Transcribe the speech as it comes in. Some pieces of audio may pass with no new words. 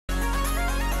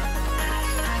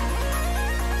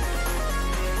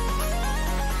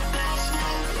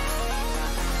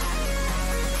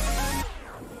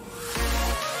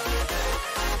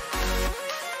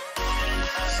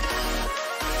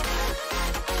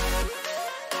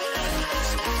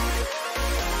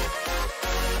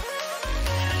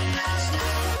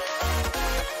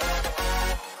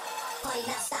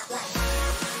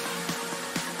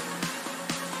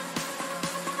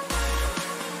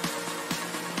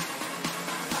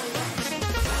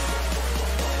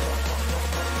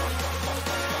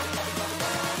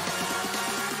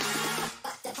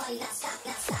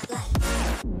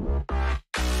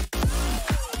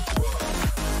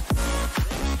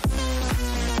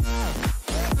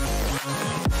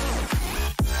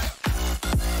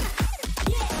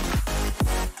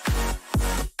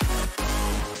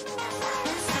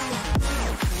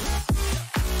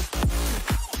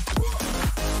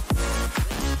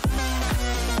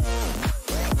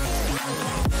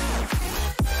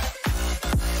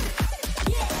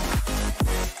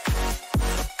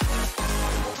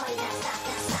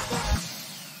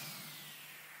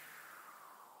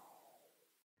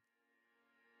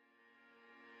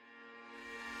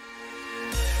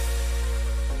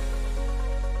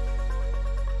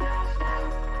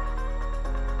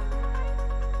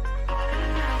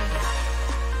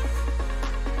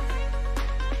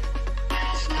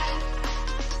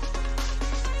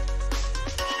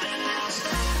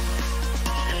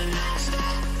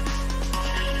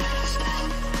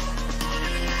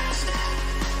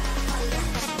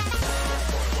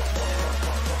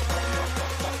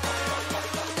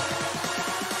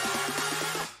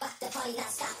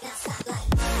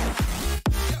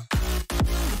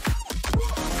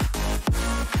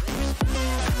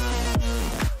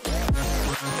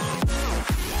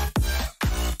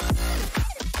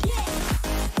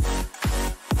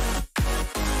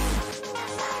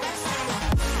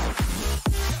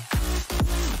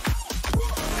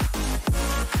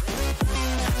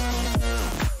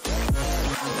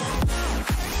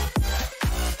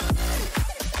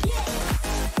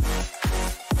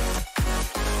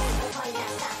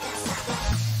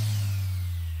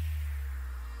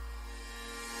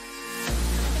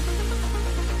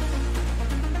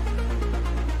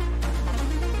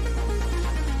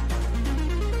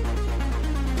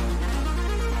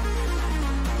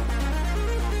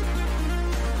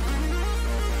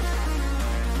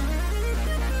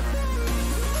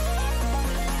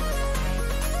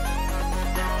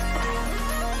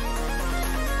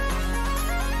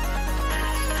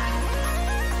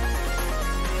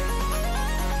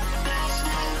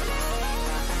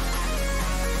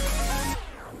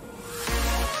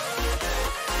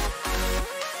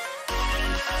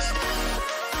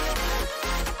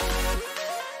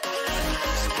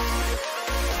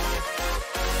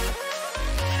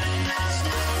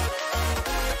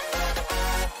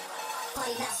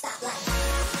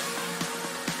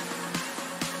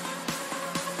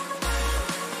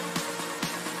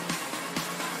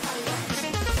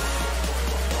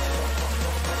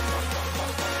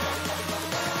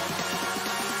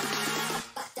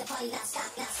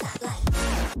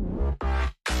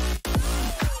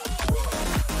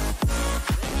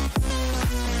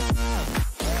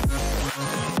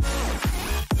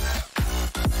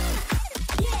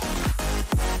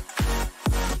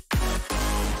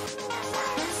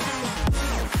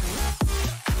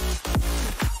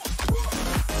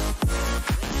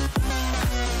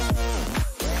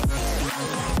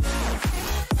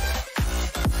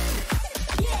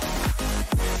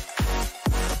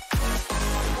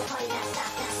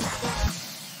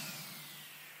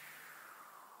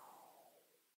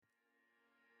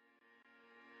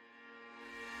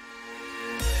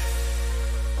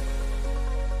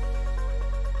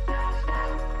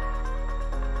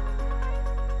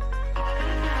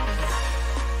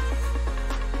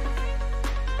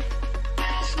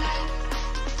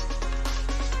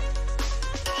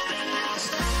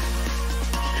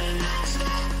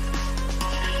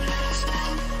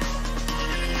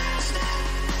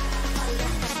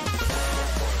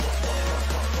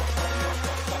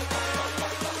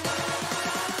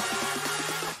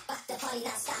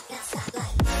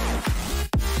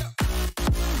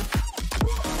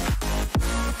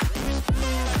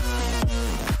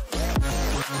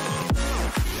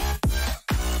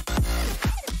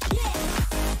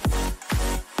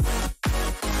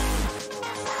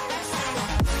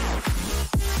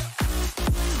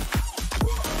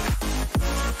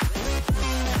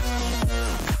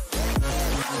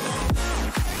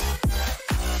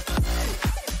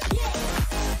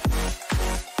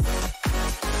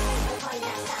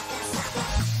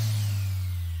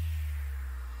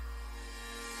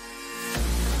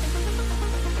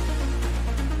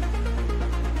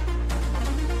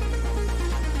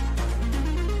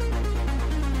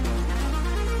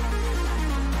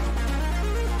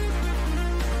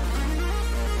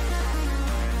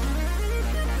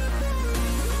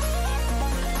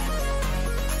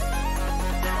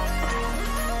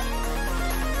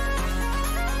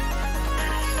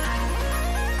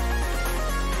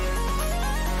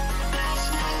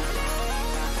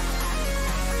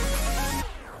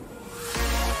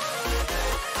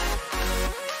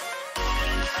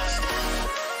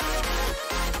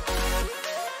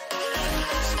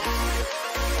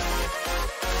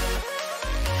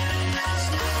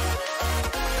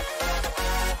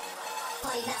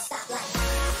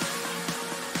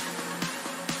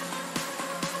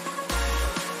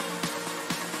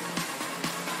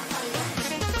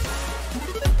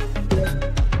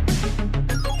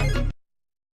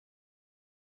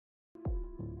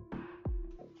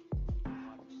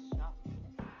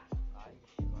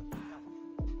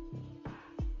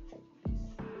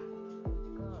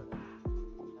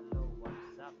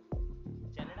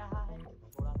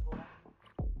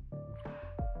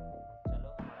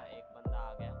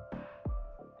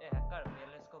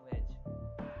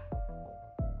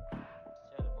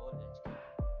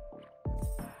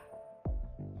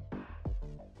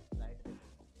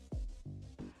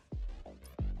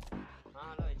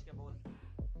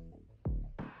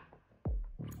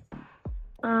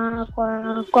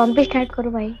कॉम्प पे स्टार्ट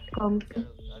करो भाई। कॉम्प पे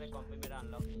अरे कॉम्प पे मेरा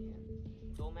अनलॉक नहीं है,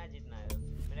 2 मैच जीतना है।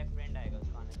 मेरा एक फ्रेंड आएगा,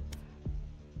 उसको आने दो।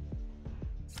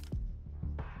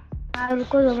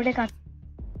 रुको 2 मिनट का।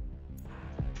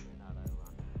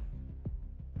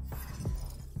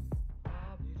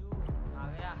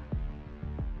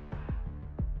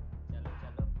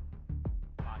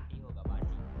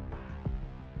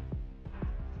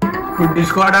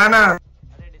 डिस्कॉर्ड आना।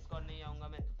 अरे डिस्कॉर्ड नहीं आऊंगा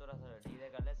मैं, तू थोड़ा सा धीरे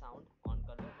कर ले, साउंड ऑन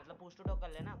कर ले, मतलब पुश टू टॉक कर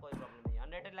लेना, कोई प्रॉब्लम नहीं।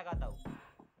 अनरेटेड लगाता हूं।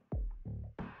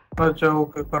 अच्छा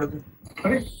ओके कर दे।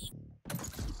 अरे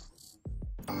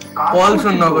कॉल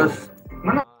सुनना बस।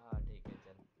 हां हां ठीक है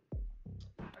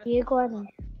चल। ये कौन है?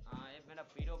 हां ये मेरा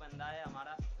पीरो बंदा है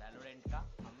हमारा वैलोरेंट का,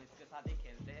 हम इसके साथ ही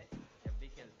खेलते हैं जब भी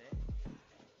खेलते हैं।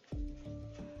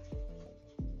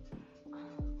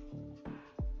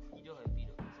 पीरो है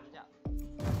पीरो, समझा?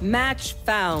 Match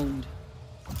found.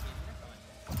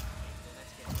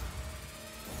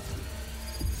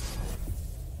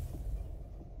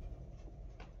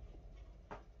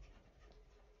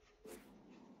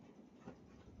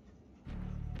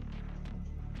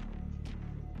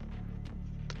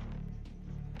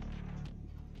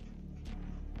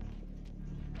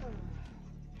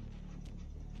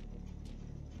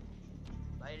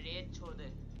 भाई रेज छोड़ दे,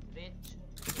 रेज।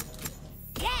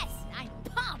 Yes, I'm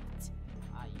pumped.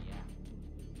 आया।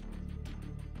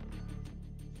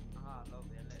 हां लो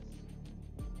वेलेस।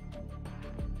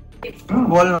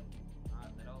 बोल। हां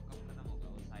तेरा वो कब खत्म होगा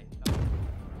वो साइड का?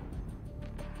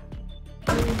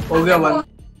 हो गया बंद।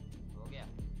 हो गया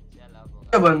चल अब होगा।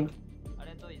 क्या बंद?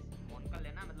 अरे तो इस फोन कर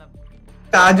लेना, मतलब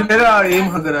आज मेरा एम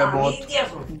हग रहा है बहुत,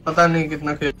 पता नहीं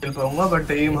कितना खेल पाऊंगा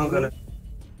बट एम हग रहा है।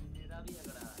 मेरा भी लग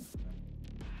रहा है।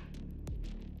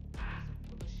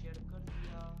 सबको तो शेयर कर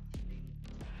दिया लिंक।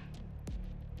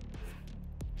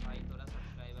 भाई थोड़ा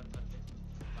सब्सक्राइबर कर दे,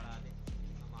 बढ़ा दे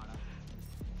हमारा।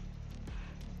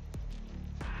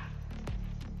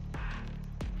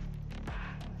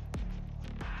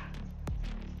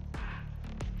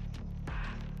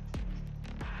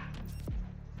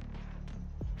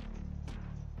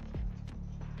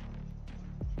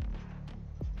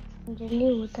 जल्दी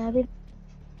होता भी।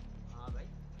 हाँ भाई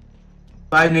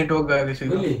भाई नेटवर्क गया किसी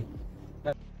का। लूप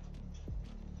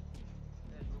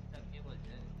तक क्या बोलते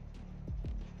हैं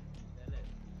पहले,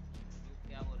 लूप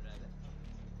क्या बोल रहा है?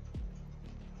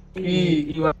 कि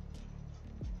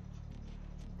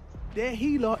Their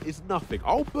healer is nothing.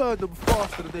 I'll burn them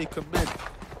faster than they can mend.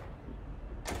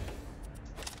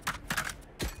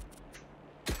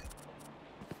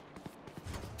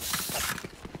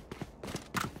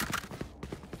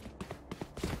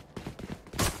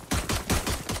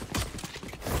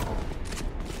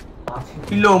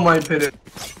 Low my favourite.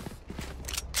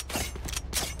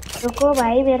 रुको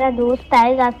भाई, मेरा दोस्त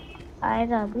आएगा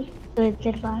अभी तो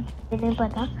देर बाद, नहीं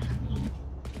पता।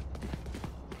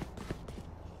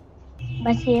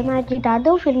 बस ये मैच जिता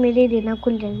दो फिर मेरी देना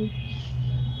खुल जाएगी। एज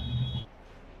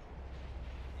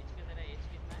के तेरा एज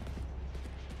कितना है?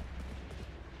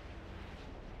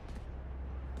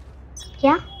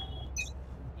 क्या?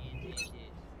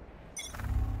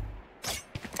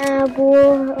 एज वो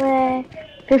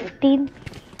 15।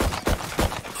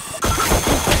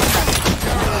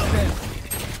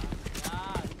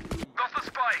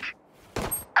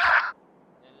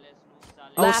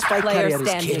 Last player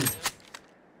standing.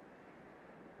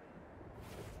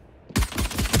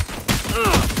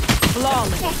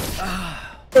 Flawless.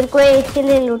 फिर कोई इसके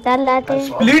लिए लूटा लाते हैं।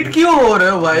 स्प्लिट क्यों हो रहे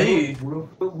हो भाई?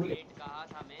 लेट कहा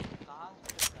था मैं,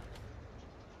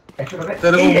 कहा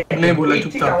तेरे को नहीं बोला,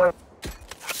 चुपचाप।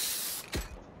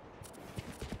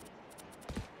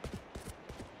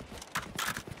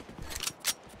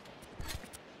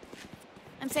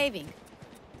 I'm saving.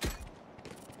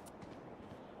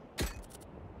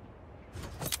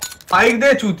 माइक दे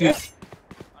चूतिया।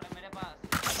 अरे मेरे पास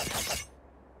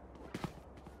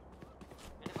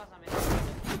हमें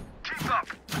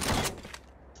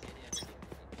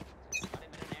अरे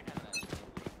मेरा नेट हट रहा है।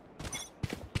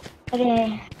 अरे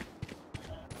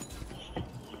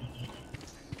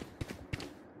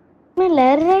मैं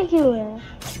लड़ रहा क्यों है?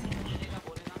 बोलेगा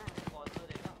बोलेगा ना, कॉल तो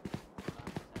देगा।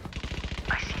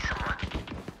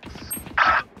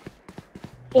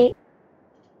 एक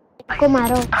को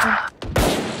मारो।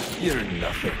 You're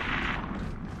nothing.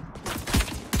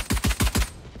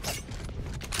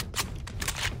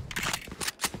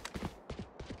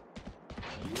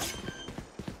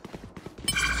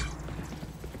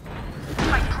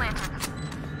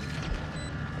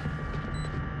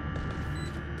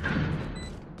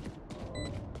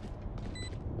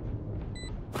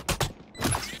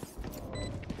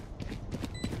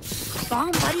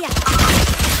 Bomb buddy.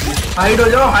 Hide हो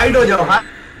जाओ, हाइड हो जाओ।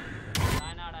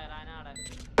 रायना आ रहा है, रायना आ रहा है।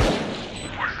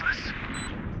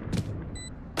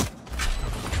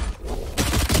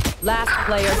 Last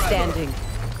player standing.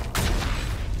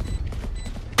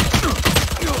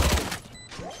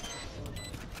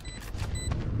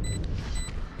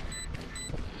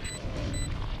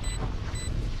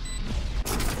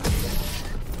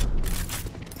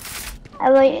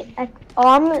 अब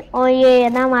और ये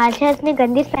ना मार्शल इतनी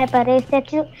गंदी स्नाइपर है इससे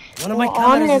अच्छी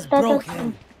ऑन लगता तो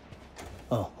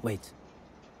Oh, wait.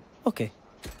 Okay,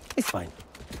 it's fine.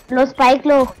 Low spike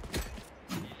लो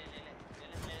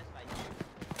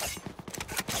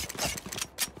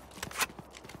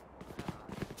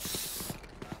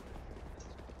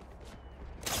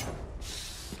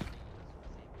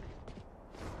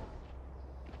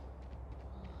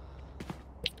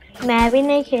मैं भी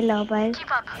नहीं खेला भाई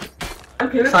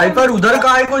साइफर उधर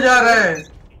काहे को जा रहा है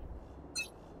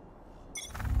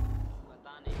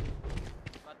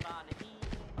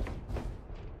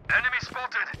Enemy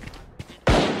spotted.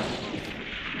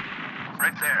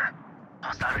 Right there.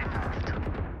 Hostile removed.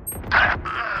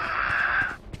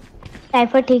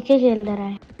 Cipher ठीक से खेल रहा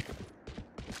है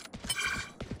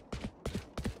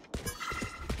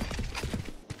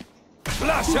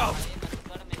Flash out.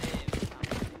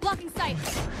 Blocking sight.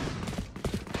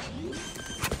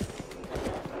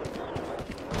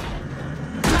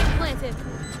 Spike planted.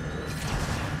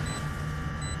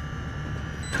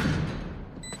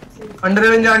 Under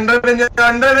range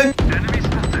Enemy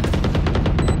spotted.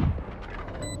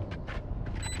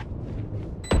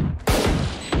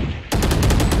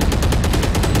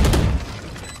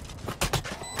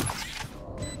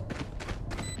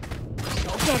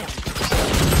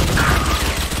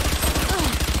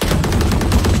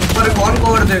 पर कौन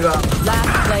कवर देगा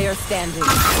Last player standing.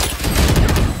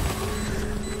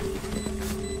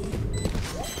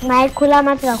 माइक खुला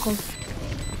मत रखो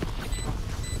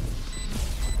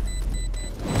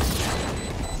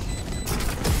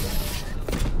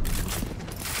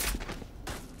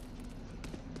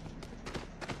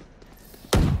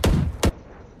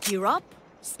Gear up.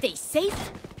 Stay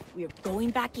safe. We're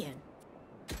going back in.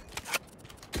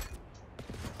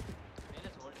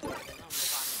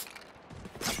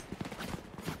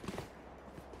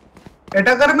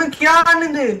 Attacker में क्या आने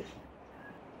दे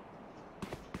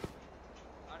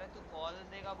अरे तू कॉल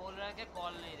देगा बोल रहा है कि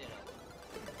कॉल नहीं दे रहा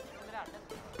मेरा अड्रेस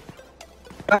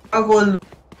क्या बोल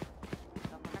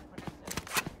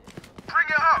Bring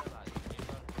it up.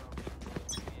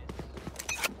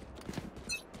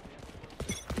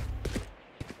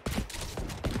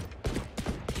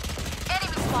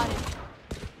 Enemy spotted.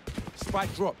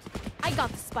 Spike dropped. I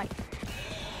got the spike.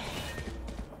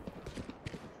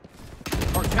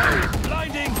 Our carrier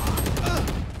blinding.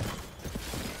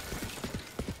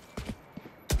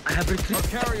 I have Our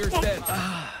retreated. carrier's dead.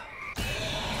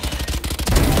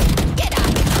 Get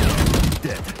out.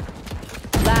 Dead.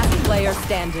 Last player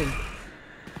standing.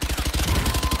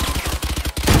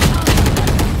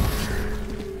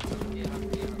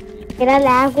 मेरा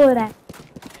लैग हो रहा है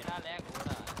मेरा लैग हो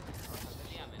रहा है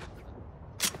लिया मैंने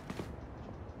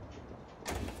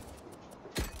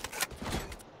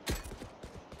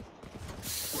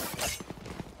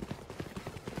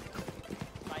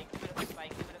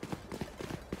स्पाइक मेरे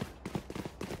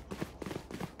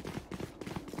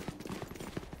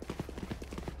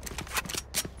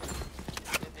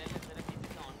तेरे किसी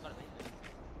से ऑन कर देंगे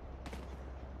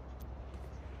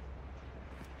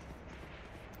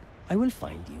I will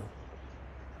find you.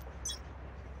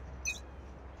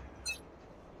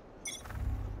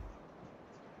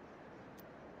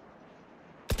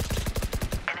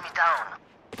 Enemy down.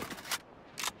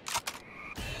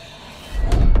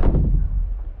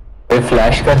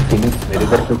 Flash कर फिनिक्स मेरे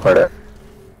घर पे पड़ा है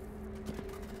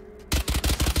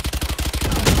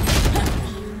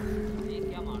ये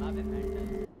क्या मारा बे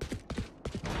फ्रेंड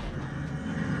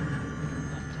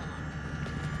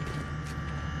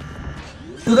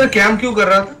तू उधर कैंप क्यों कर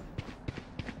रहा था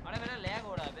अरे मेरा लैग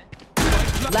हो रहा है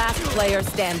बे Last player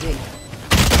standing.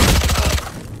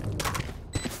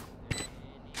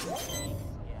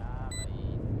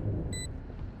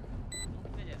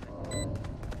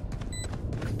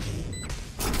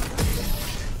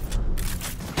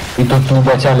 ये तो तू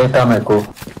बचा लेता मेरे को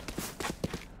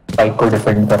बाइक को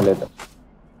डिफेंड कर लेता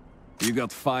You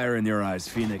got fire in your eyes,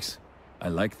 Phoenix. I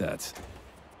like that.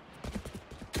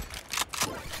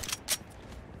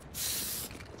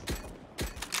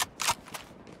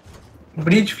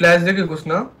 Breach flash देके घुस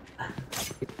ना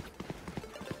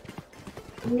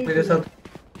मेरे साथ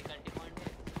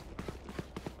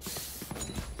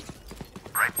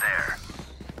Right there.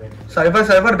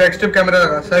 Cipher backstep camera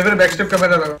लगा साइफर बैकस्टेप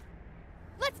कैमरा लगा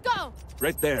Let's go.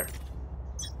 Right there.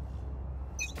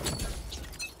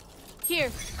 Here.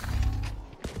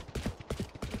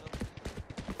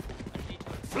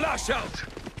 Flash out.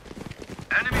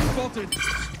 Enemy spotted.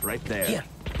 Right there. Here.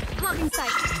 Blocking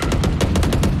sight.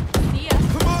 See ya.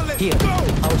 Come on, let's Here. go.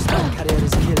 Our spike carrier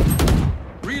is killed.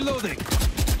 Reloading.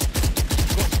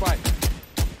 Go spike.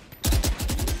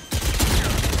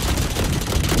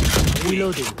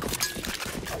 Reloading.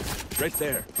 Right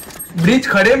there. Bridge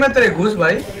खड़े में तेरे घुस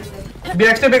भाई।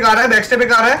 Back step पे आ रहा है, back step पे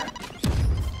आ रहा है।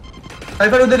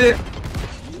 साइफर उधर है।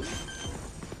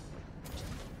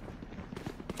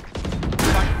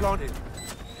 Planted.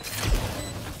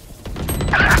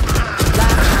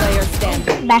 Last player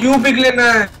standing. क्यों पिक लेना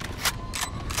है?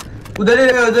 उधर ही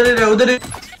रहे, उधर ही रहे, उधर ही।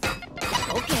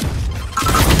 Okay.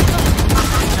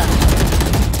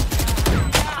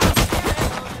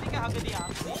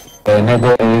 रहने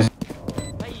दे,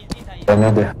 रहने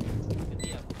दे।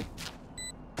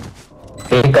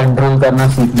 एक कंट्रोल करना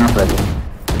सीखना पड़ेगा।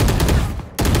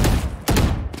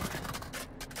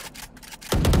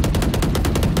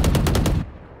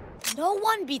 No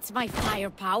one beats my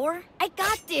firepower. I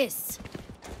got this.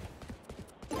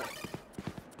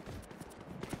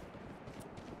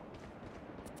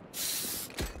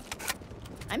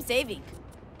 I'm saving.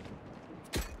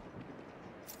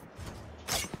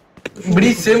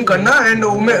 Bridge same करना एंड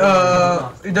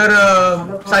इधर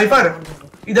साइफर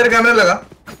इधर कैमरा लगा।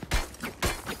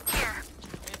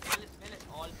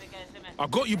 I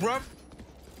got you, bro.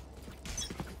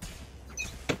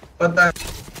 पता है।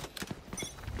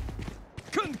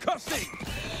 Concussing.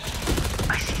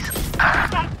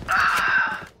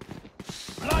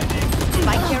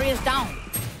 Spike carrier's down.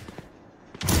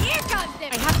 Here comes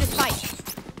them. I have this fight.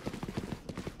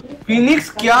 Phoenix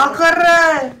क्या कर रहा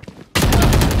है?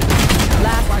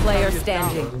 Last player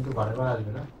standing.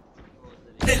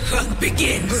 The hunt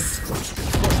begins.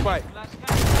 Got spike.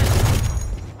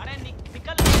 अरे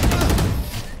निकल।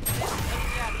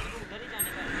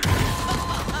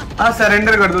 हाँ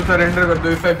सरेंडर कर दो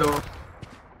इफेक्ट दो।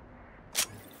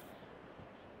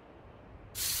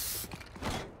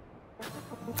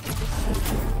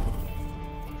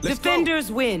 Defenders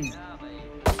win.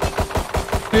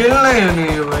 खेलना ही नहीं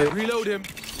है भाई। Reload him.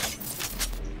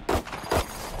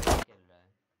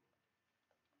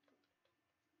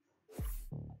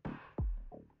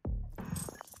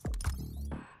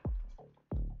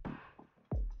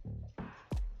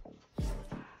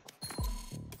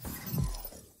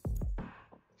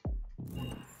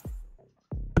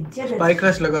 स्पाइक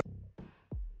रश लगा।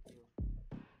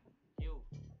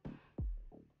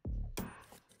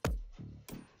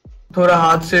 थोड़ा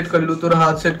हाथ सेट कर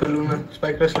लूं मैं।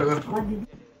 स्पाइक रश लगा।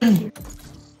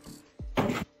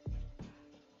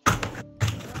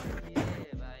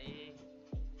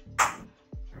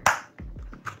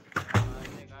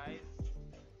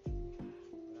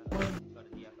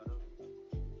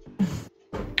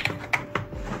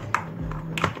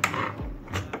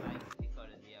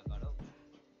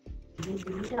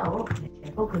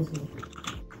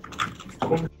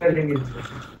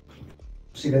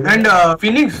 एंड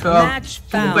फिनिक्स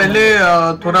तू पहले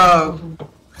थोड़ा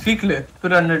सीख ले,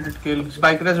 फिर अनरेटेड खेल।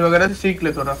 स्पाइक रश वगैरह से सीख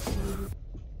ले थोड़ा।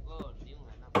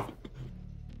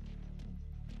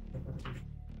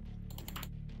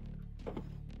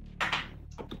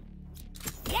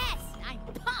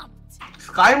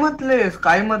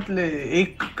 स्काई मत ले,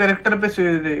 एक कैरेक्टर पे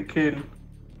से खेल।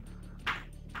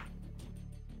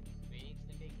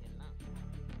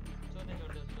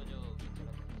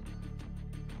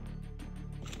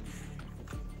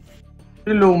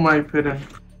 Hello my friend.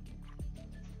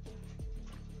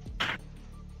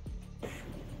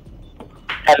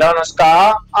 Hello Anushka.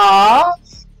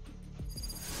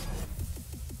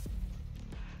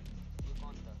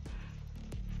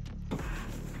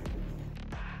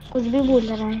 कुछ भी बोल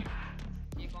रहा है।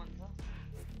 ये कौन था?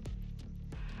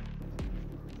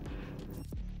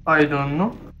 I don't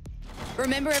know.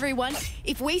 Remember, everyone,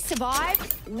 if we survive,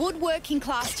 woodworking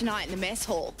class tonight in the mess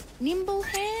hall. Nimble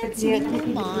hands, nimble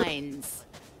minds.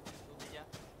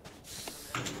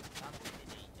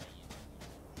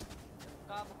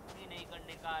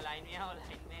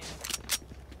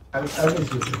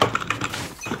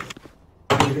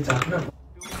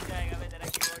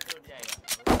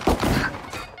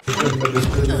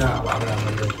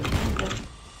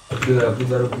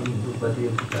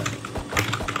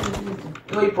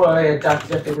 ওই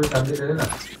চারটে করে সাবজেক্ট আছে না,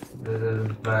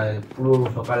 পুরো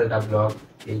সকালটা ব্লগ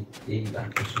এই এই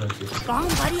 8টার সময় শেষ।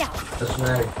 8টার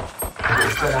সময়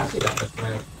আছে, 8টার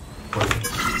সময়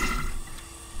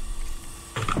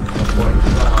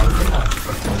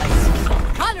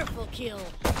Wonderful kill.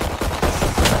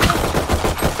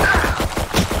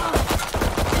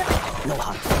 No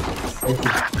harm.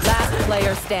 Last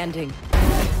player standing.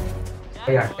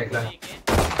 এই 8টা ক্লাস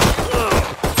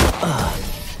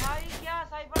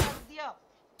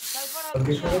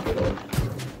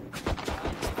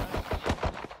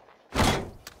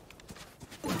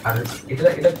আর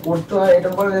এটা করতে হয়, এটা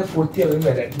বলে করতে হবে।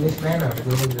 অ্যাটেন্ডেন্স নেয় না,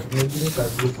 অ্যাটেন্ডেন্স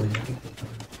কাজগুলো করি না।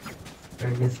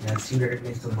 অ্যাটেন্ডেন্স নেয়, সিল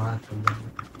অ্যাটেন্ডেন্স তো মাস্ট।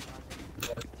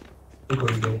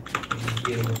 করে দে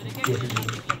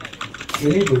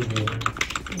এলি করে দে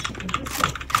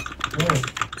হ্যাঁ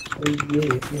ওই দিয়ে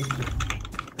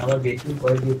আবার বেকিং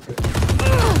করে দিতে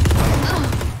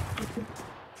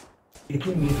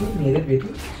বেকিং মেরে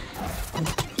বেকিং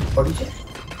পড়িছে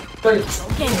তাই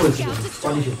কি বলছিস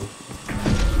পড়িছে তো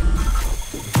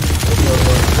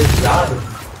यार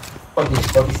পড়িছে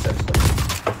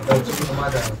এটা হচ্ছে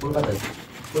তোমার কলকাতায়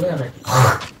কোনে আমি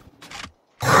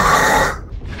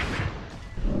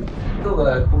তো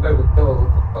পুকার করতে হবে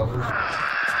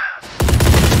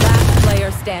Last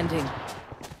player standing.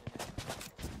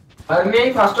 আর নেই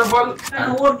ফার্স্ট অফ অল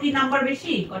ওর কি নাম্বার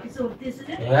বেশি কটিসে উঠতে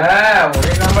এসেছে হ্যাঁ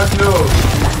অনেক নাম্বার ছিল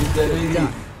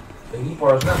এই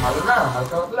পড়াশোনা ভালো না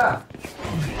হালকা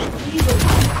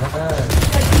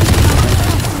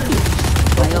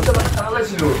পাতলা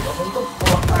ছিল তখন তো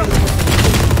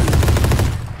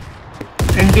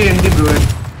ND bro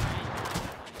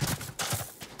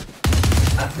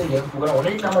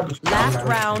Last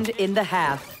round in the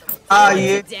half.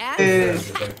 ये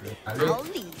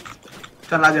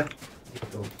चल आजा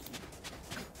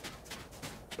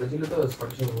Brazil तो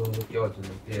स्कॉटिश क्या होता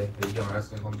है ये हमारा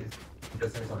से कंप्यूटर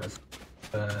साइंस ऑनर्स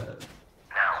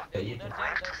ये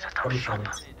स्कॉटिश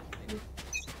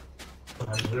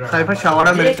साइफर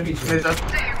शावरा मेरे साथ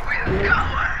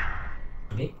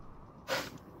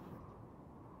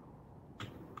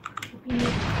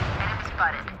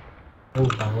वो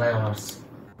बांग्ला ऑनर्स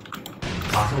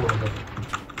पास हो गया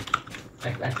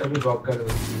একটা भी ड्रॉप कर दो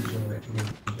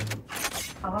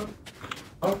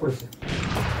और कुछ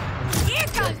Here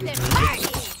comes the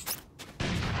party.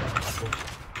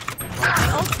 My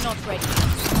ult's not ready.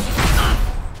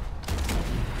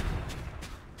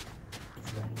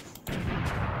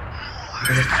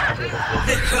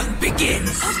 The hunt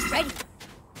begins. Ready.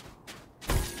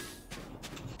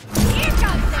 Here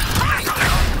comes the party.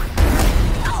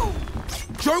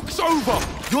 Joke's over.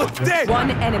 You're dead.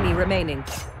 One enemy remaining.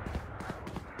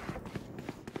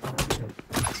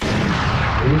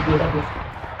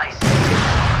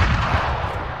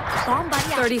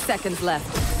 30 seconds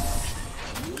left.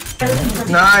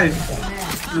 Nice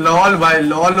lol भाई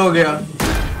लॉल हो गया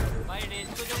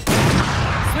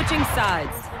Switching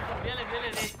sides.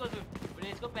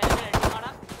 रेस को पहले अल्टी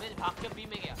मारा फिर भाग के B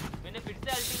में गया मैंने फिर से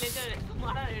अल्टी लेकर रेस को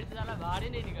मारा रेस साला बाहर ही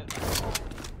नहीं निकलता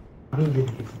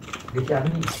देखिए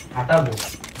अभी हटाबो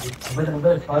मैं तो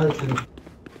मतलब फाल चली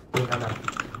तो ना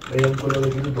এই অঙ্কগুলো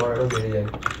কিন্তু দৌড়ানো বেড়ে যায়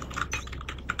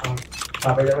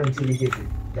পাপা যখন নিচে লিখেছে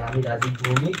যে আমি রাজি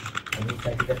ভৌমিক আমি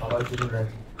চাকরিটা পাওয়ার জন্য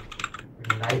রাজি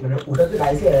রাই মানে ওটা তো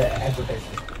রাইসে অ্যাডভার্টাইজ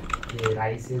যে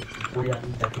রাইসে পরে আমি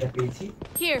চাকরিটা পেয়েছি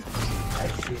Here.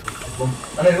 রাইসে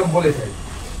মানে এরকম বলেছে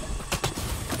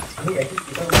আমি একই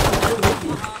এটা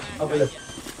বলে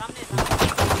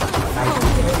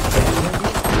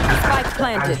Spike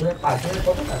planted.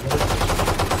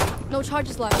 No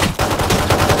charges left.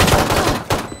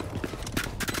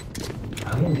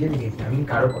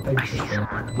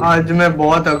 आज मैं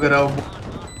बहुत अगरा हूँ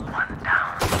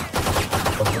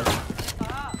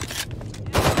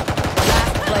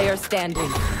Last player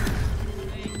standing.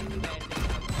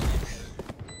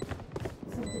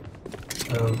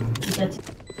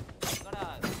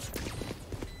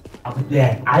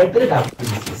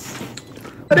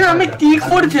 अरे हमें की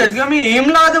করছি আজকে আমি এম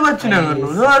লাগাতে পারছি না কেন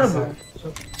ধর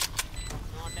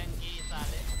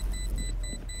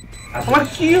আমার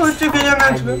কি হচ্ছে কে জানে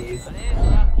আজকে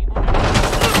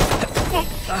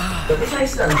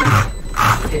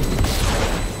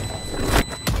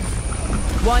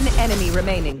One enemy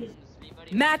remaining.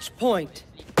 Match point.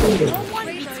 No one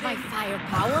beats my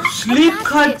firepower. Slip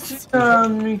খাচ্ছি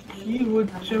আমি কি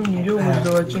হচ্ছে নিজেও বুঝতে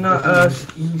পারছি না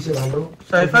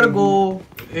সাইফার গো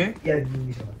ए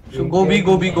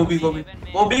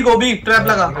गोभी ट्रैप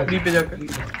लगा बी पे जाकर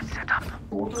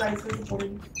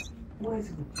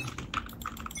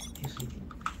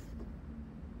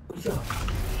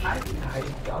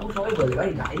সবাই বলে ভাই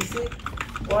রাইসে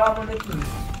পড়া মানে কি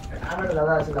আমার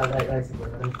দাদা আছে দাদা রাইসে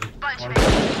পড়া মানে কি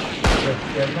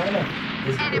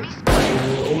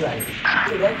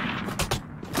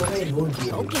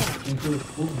কিন্তু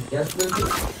খুব জাস্ট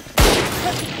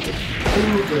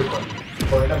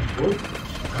পড়াটা ভুল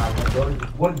আমার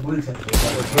ভুল ভুল থাকে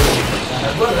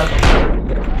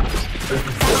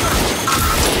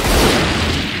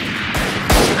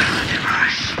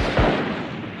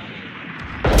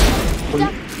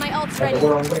My ult's ready.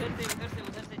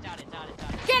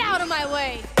 Get out of my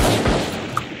way.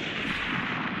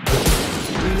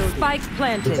 Spike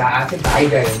planted. जाके भाई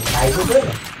गए भाई को दे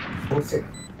ना उससे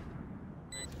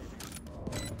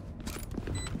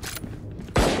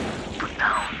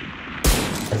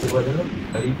ऐसे बोल दो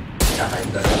करीब जाना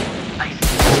इधर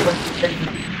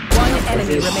One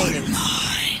enemy remaining.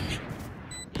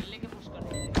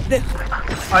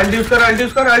 I'll use कर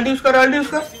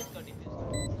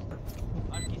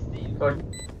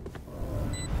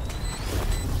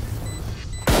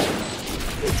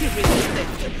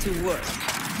To work.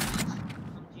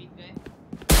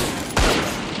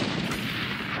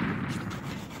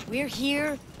 We're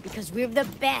here because we're the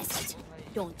best.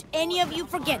 Don't any of you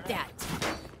forget that.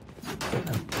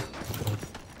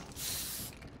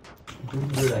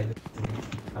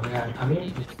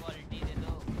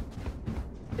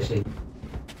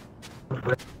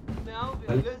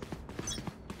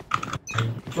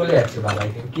 চলে যাচ্ছে বাবা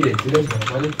এখানে কি রে চলে যাচ্ছে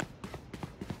বলে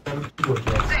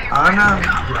आना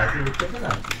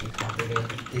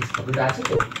এই সবটা আছে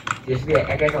তো এসবি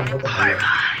এক এক অঙ্ক ভালো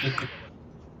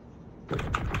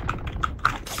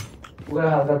পুরো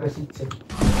হালকা করে শিখছে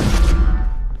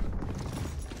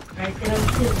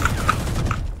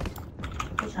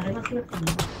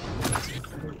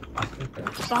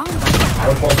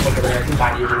আরো কম করে একটু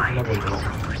বাড়িয়ে বলছি না বলবো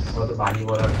কত বাড়িয়ে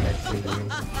বলার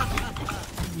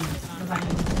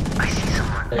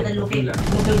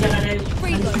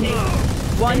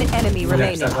One enemy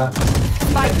remaining.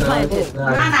 Spike planted.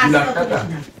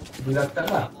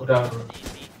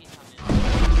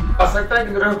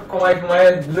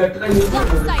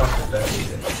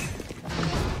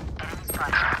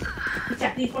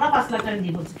 চাকরি করা 5 লাখ টাকা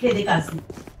দিয়ে বলছে খেয়ে দেখে আসি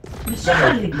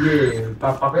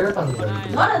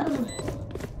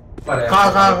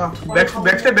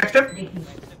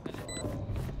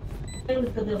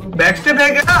बैकस्टेप है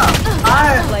क्या?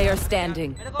 Player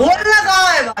standing. कौन लगा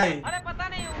है भाई?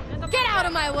 Get out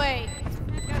of my way.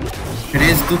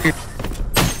 Race तू के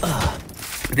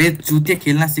रेस जूते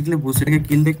खेलना सीख ले भूसड़ के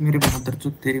किल देख मेरे बहादुर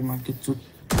चूत तेरी माँ की चूत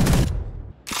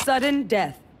Sudden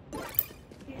death.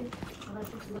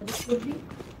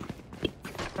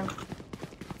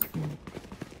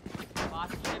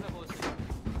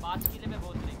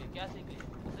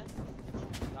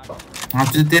 हाँ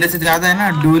तो तेरे से ज्यादा है ना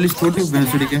डुअलिस्ट थोड़ी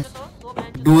भैंसुड़ी के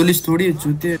डुअलिस्ट थोड़ी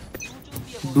चूते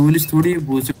डुअलिस्ट थोड़ी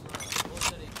भूसड़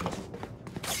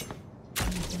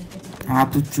हाँ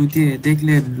तो चूती है देख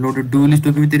ले लोड डुअलिस्ट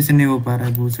भी तेरे से नहीं हो पा रहा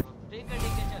है भूसड़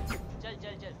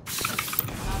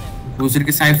भूसड़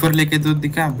के साइफर लेके तो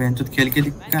दिखा बेंचों खेल के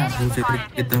दिखा भूसड़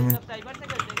के तो मैं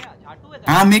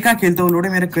हाँ मैं क्या खेलता हूँ लोडे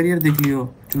मेरा करियर देख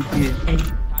लियो चूती है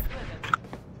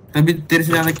तभी तेरे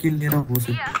से ज्यादा किल ले रहा हूँ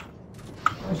भूसड़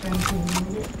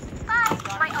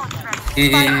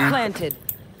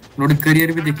लोड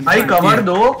करियर भी देख भाई कवर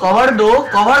दो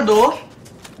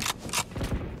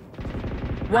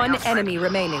One enemy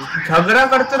remaining. झगड़ा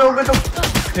करते रहोगे तो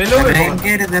खेलोगे रैंक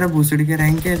है तेरा भूसड़ी के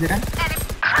रैंक है तेरा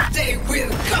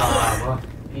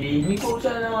यही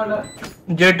पहुंचाने वाला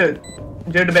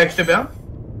जेट बैक स्टेप है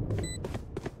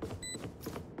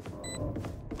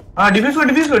हाँ डिफेंस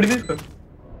कर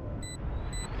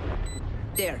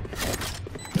There.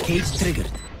 Cage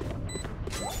triggered.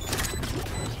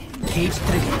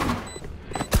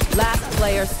 Last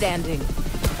player standing.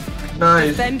 Nice.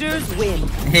 Defenders win.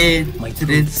 Hey,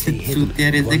 race चूतिया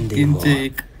रेस एक टीम से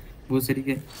एक भूसड़ी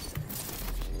के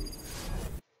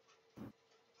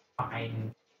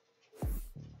Fine.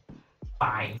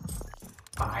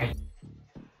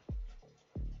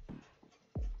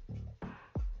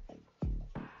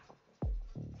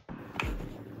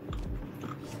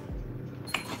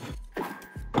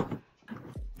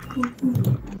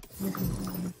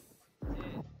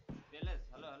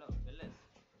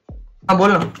 हाँ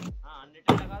बोल ना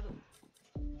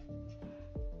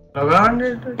लगा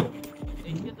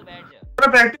थोड़ा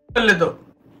प्रैक्टिस कर ले तो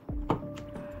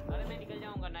अरे मैं निकल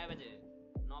जाऊंगा 9 बजे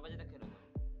तक खेलूंगा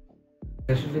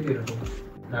कैसे लेके रखो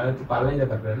ना तो पाला ही कर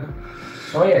रहा है ना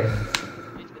सो यार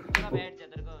थोड़ा बैठ जा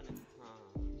तेरे को हां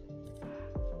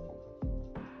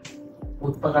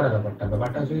उत्पकार का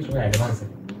बट्टा जो इसमें एडवांस है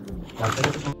बात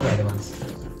तो एडवांस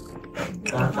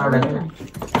কারণ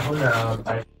এখন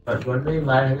জন্মই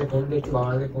মায়ের হাতে ফোন দেখছি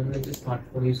বাবার হাতে ফোন দেখছি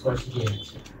স্মার্টফোন ইউজ করা শিখে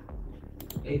যাচ্ছে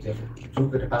এই তো যুগ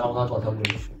এটা টাকা কথা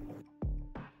বলিস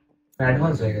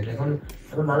অ্যাডভান্স হয়ে গেছে এখন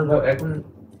মানুষ এখন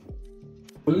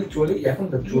চলে এখন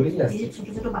তো চলেই যাচ্ছে ছোট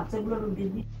ছোট বাচ্চাগুলো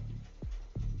দেখবি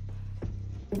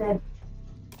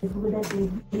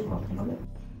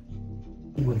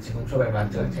কি বলছি এখন সবাই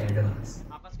বাচ্চা আছে অ্যাডভান্স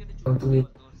তুমি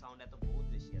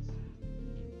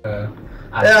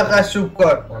आकाश चुप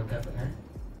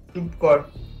कर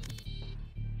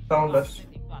साउंड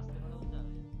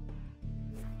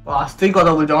आस्ते ही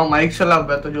কথা বলছো আমার মাইক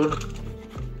চালাবে এত জোর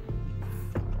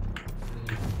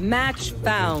Match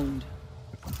found.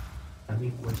 আমি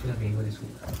বলছিলাম এইবারে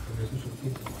শুনতে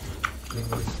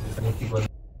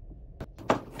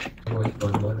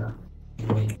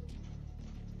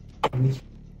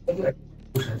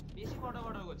ফটো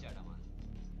ফটো করছে এটা আমার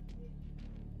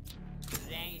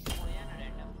র্যাঙ্ক ইস্যু করে জানা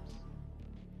র্যান্ডম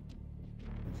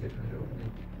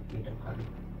এটা ভালো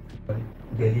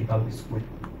দিল্লি পাবলিক স্কুল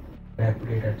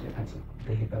রেপুটেড আছে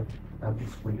दिल्ली पब्लिक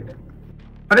स्कूल এটা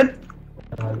अरे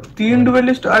 3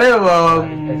 डुएलिस्ट अरे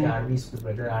आर्मी स्कूल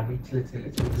ब्रदर आर्मी चले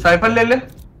साइफर ले ले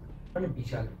মানে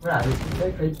বিশাল মানে আর্মি স্কুলে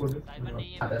ট্রাই করবে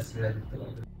আদার্স রেলা দেখতে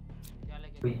পারবে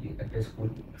ওই একটা স্কুল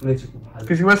শুনেছি খুব ভালো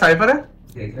किसी में साइफर है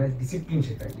এখানে ডিসিপ্লিন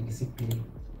শেখায় ডিসিপ্লিন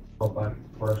প্রপার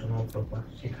পড়াশোনা প্রপার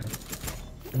শেখায়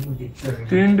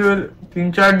तीन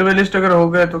चार डुएलिस्ट अगर हो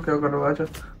गए तो क्या करो अच्छा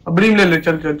अब ब्रीम ले ले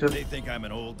चल चल चल They think I'm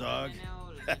an old dog?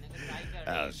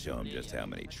 I'll show them just how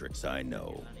many tricks I know.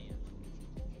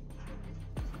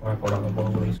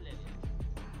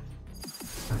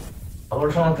 আমার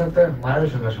সময় থাকতে মায়ের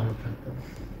সঙ্গে সময় থাকতে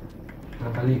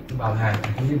খালি বাবা হ্যাঁ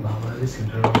খালি বাবা যদি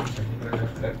সেন্ট্রাল চাকরি করে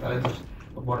রাখতে তাহলে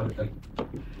তো বড় হতো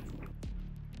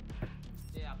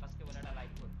ये आपस के बोलाটা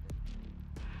লাইক করতে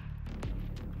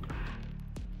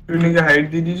तूने क्या हाइट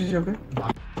दी थी जब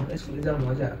स्कूल जा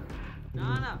मजा ना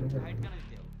ना हाइट का नहीं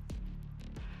दिया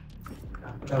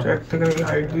चेक तो करके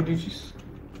हाइट दी थी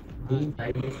दिन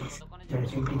हाइट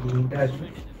सेंसिटिविटी गेमটা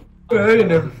এই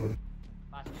না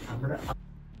আমরা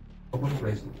ওপেন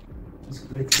করেছি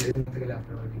স্কুলে ছেড়ে দিতে গেলে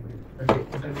আপনারা কি করেন তাহলে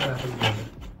ওটা নিয়ে আসলে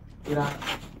এরা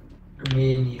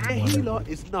That healer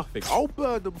is nothing. I'll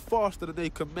burn them faster than they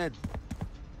can mend.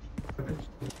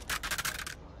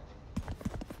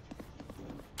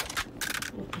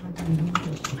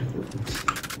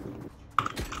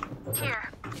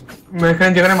 मैं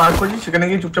এখানে যেখানে মার্ক করছি সেখানে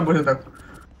গিয়ে চুপচাপ বসে থাক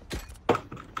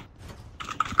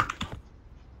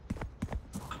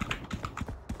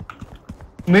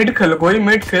मिड खेल कोई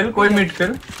मिड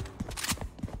खेल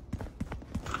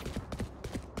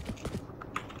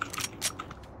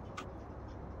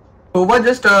तो वो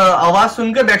जस्ट आवाज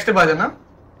सुन के बैक स्टेप आ जाना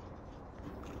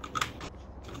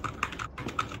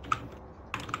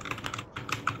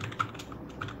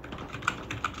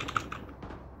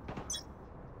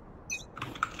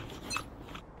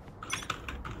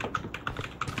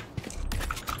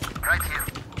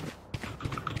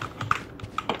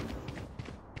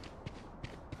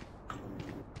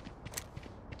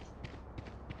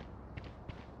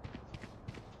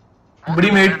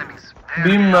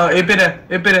बीम ए पे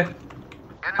रहे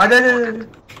आजा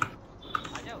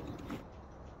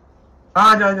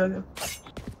हाँ आजा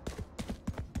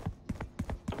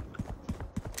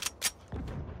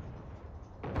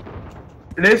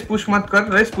रेस पुश मत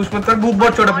कर बुक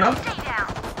बहुत छोड़ अपना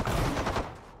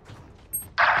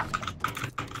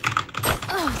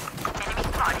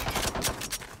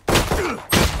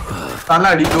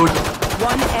साला डिडोड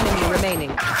One enemy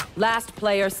remaining. Last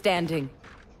player standing.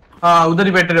 हाँ उधर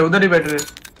ही बैठे रहे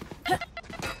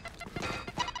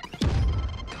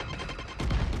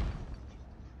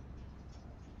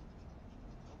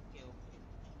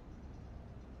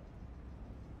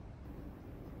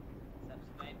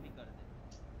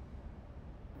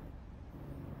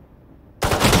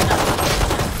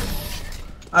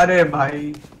अरे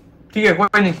भाई ठीक है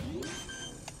कोई नहीं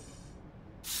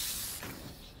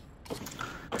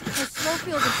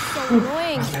Snowfield is so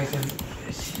annoying.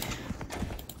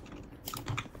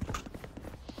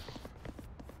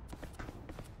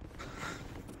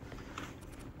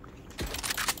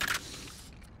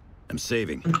 I'm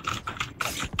saving.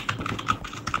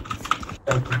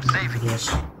 Yes.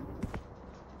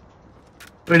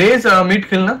 Raise mid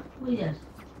खेलना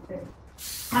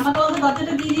আমাকে ওই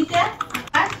গতটা দিয়ে দিতে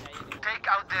Take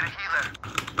out their healer.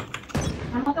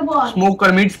 আমাকে বল स्मोक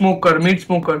कर मिड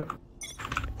स्मोक कर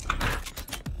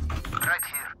Right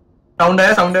here. साउंड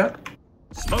आया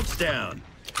Smoke's down.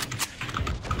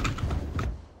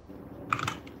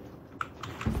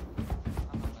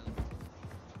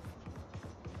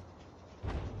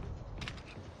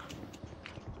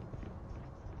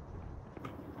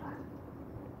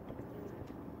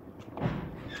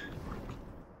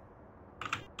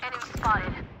 Enemy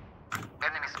spotted.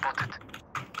 Enemy spotted.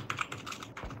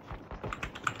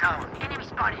 Down. Enemy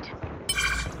spotted.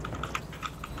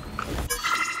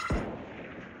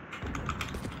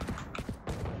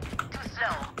 Too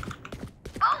slow.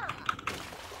 Boom.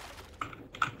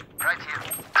 Right here.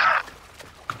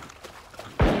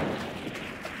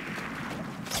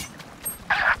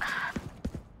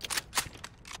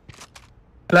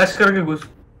 Flash करके घुस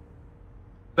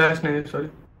फ्लैश नहीं सॉरी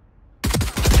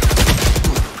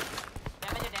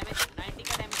डैमेज 90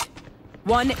 का damage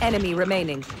One enemy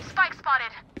remaining. Spike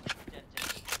spotted.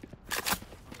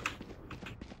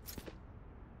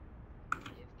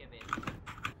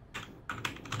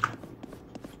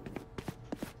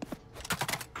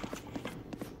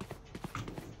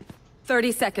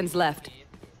 30 seconds left.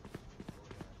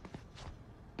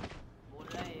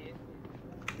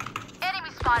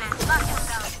 spotted. Last one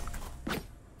down.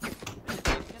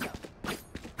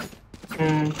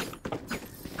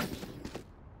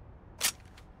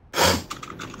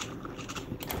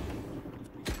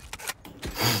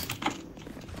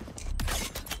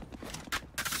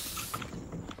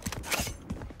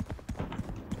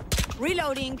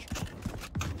 Reloading.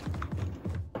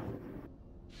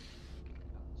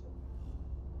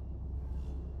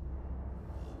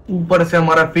 ऊपर से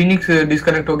हमारा Phoenix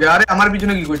disconnect हो गया। अरे हमारे पीछे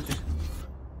की कोई चीज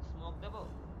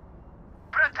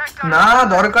ना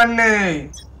दरकार नहीं।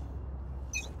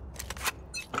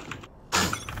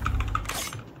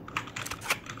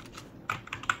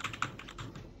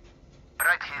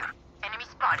 Right here. Enemy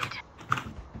spotted.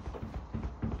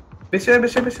 पीछे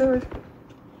पीछे पीछे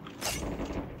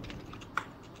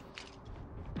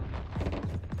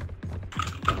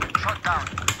Shot down.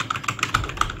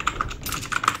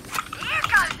 Here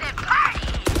comes the party.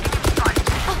 Enemy spotted.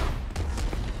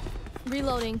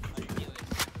 Reloading.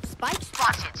 Spike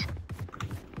spotted.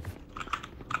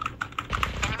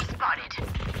 Enemy spotted.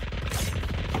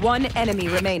 One enemy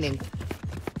remaining.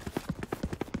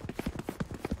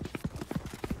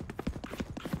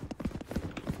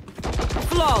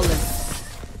 Flawless.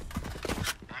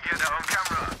 You get that on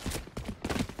camera.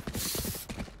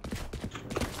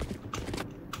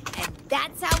 And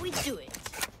that's how we do it.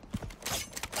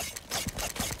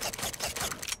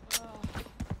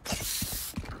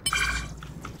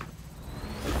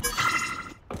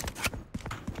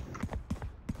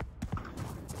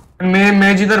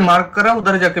 मैं जिधर mark करा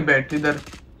उधर जाके बैठ। इधर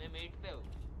मैं मेट पे हूँ।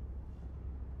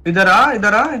 इधर आ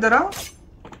इधर आ इधर आ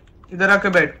इधर आके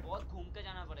बैठ। बहुत घूम के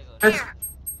जाना पड़ेगा।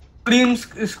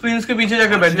 स्क्रीन्स के पीछे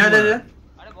जाके बैठ। जा जा जा।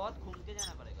 अरे बहुत घूम के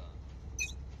जाना पड़ेगा।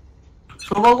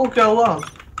 शोभा को क्या हुआ?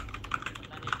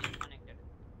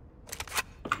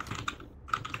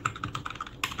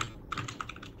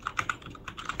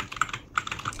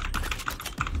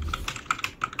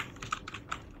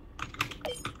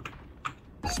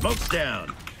 Smoke's down.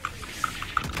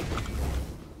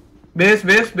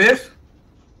 बेस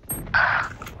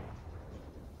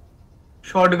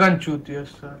शॉटगन चूतिया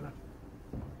साला।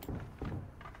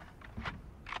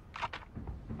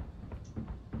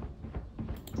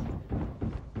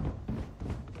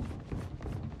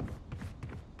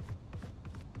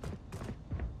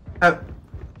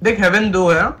 देख हेवन 2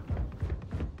 है।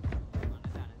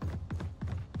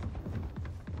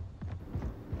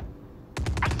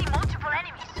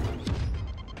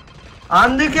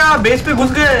 आंधे क्या बेस पे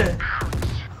घुस गए।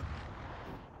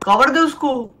 कवर दे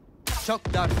उसको। Shot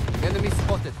down. Enemy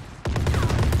spotted.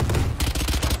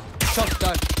 Shot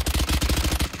down.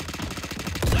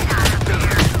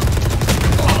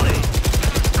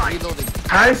 Reloading.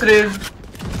 Nice Riz.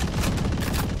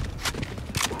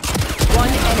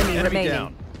 One enemy remaining.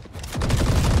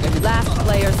 Last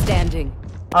player standing.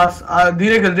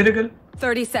 धीरे खेल।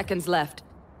 30 seconds left.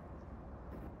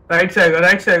 राइट से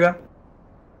आएगा।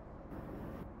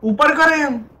 ऊपर का रहे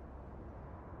हम।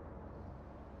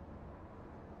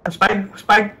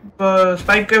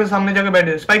 स्पाइक के सामने जाके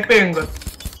बैठे। स्पाइक पे एंगल।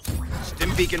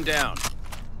 Stim beacon down.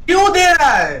 क्यों दे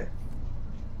रहा है?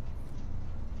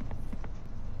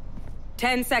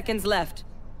 10 seconds left.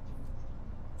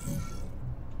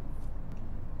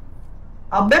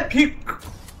 अबे फिक।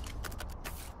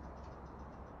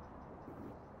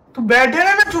 तू बैठे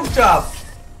ना चुपचाप।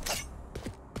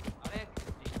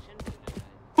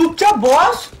 चुपचाप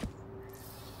बॉस।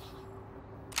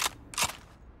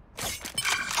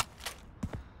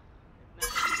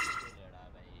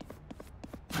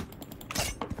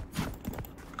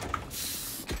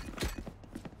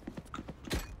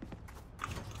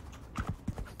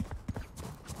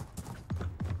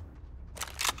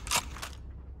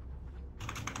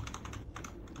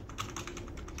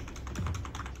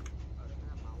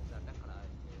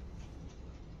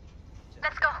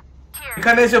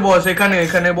 এখানে এসে বস।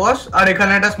 এখানে বস আর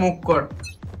এখানে একটা স্মোক কর।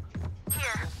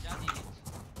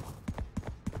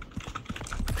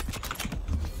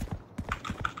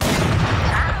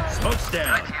 Smoke's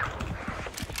down.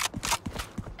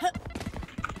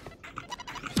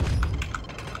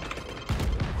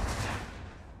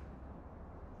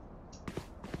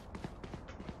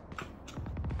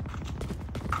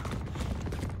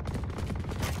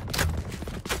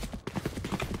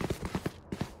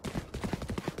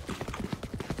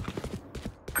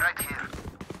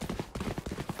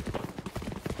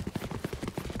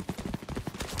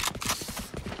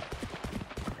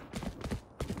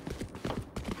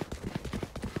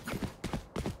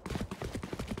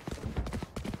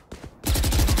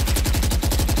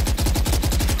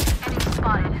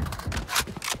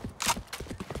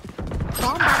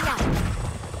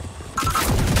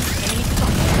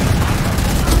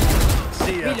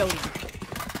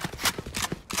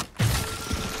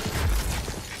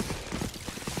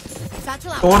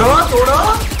 तोड़ो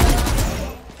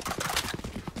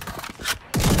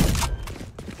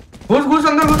घुस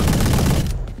अंदर घुस।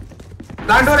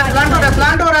 प्लांट हो रहा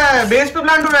है बेस पे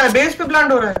प्लांट हो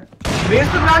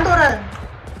रहा है।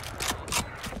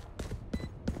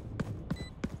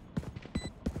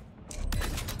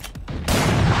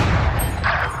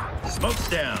 Smoke's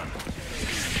down.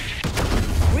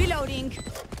 Reloading.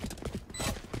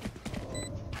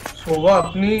 सोवा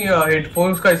अपनी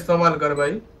हेडफोन्स का इस्तेमाल कर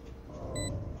भाई।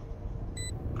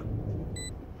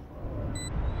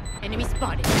 Enemy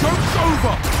spotted. Joke's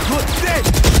over. You're dead.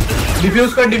 Diffuse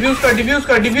कर।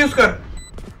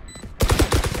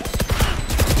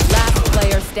 Last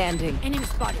player standing. Enemy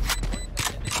spotted.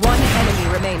 One enemy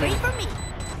remaining. Wait for me.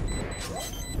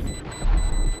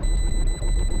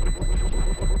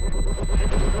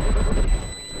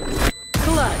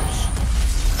 Clutch.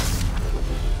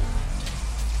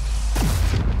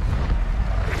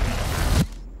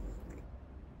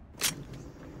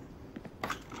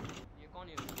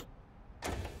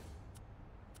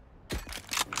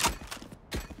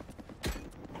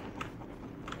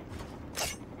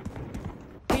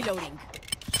 Reloading.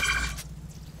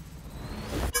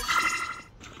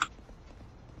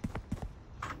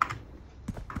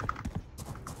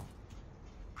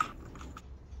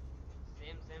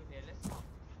 Same fearless.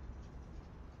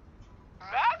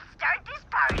 Let's start this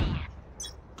party.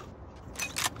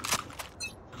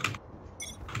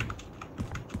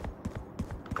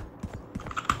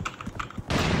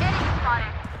 Enemy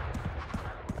spotted.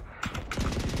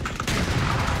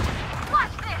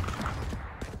 Watch this.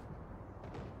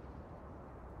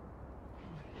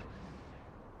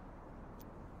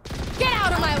 Get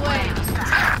out of my way.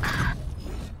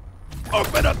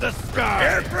 Open up the sky.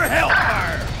 Here for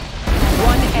hellfire.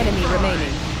 One enemy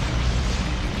remaining.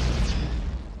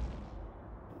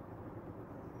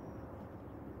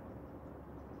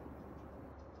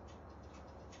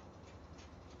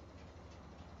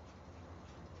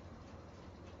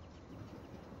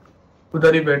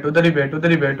 उधर ही बैठ।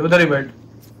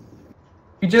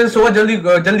 पीछे से सोवा जल्दी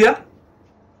आ।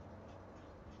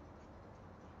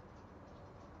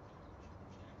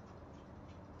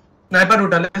 Sniper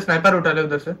उठा ले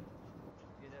उधर से।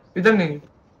 इधर नहीं,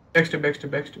 बैक स्टेप।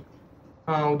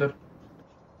 हाँ उधर।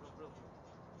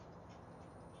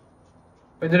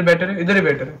 इधर ही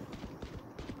बेटर है।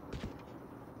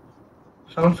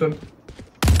 साउंड सुन।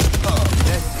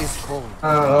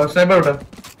 हाँ स्नाइपर उठा।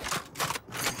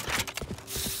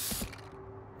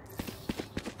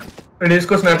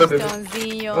 इसको स्नाइपर दे दे।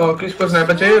 किसको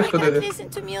स्नाइपर चाहिए उसको दे दे। Listen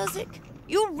to music.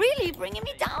 You're really bringing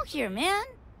me down here, man.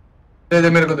 दे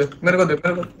मेरे को दे।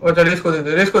 और चल इसको दे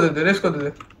दे। सोवा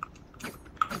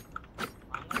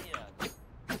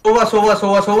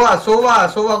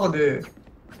को दे।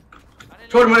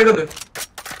 छोड़ मेरे को दे।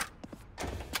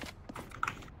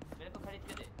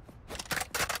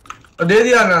 दे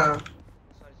दिया ना।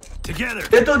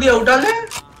 दे तो दिया, उठा ले।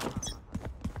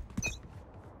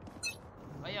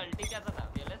 भाई अल्टी क्या था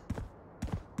fearless?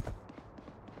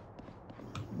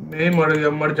 नहीं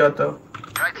मर जाता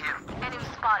Enemy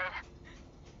spotted.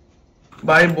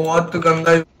 भाई। बहुत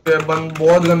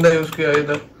गंदा यूज किया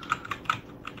इधर।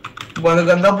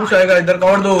 गंदा पुश आएगा इधर।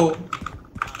 कवर दो।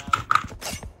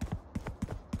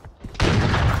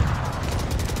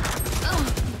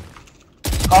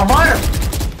 कवर।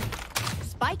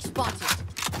 Spike spotted.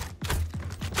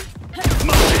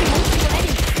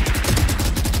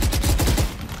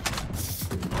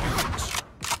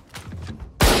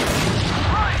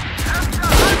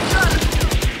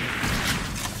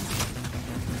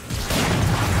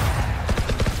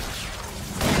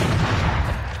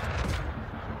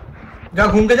 जा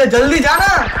घूम के जा, जल्दी जाना।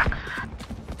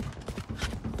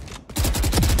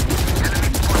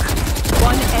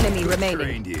 One enemy remaining.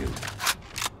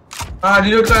 हाँ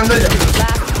रिलोड कर, अंदर जा।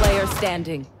 Last player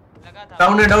standing.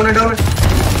 डाउन है।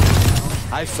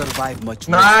 I've survived much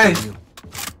more Nice. than you.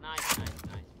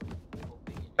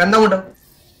 कंधा मुड़ा।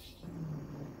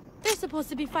 They're supposed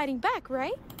to be fighting back,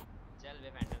 right? चल वे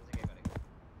फैंटम से क्या करेंगे?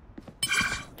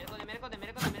 मेरे को दे।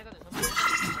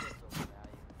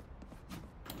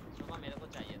 सोमा मेरे को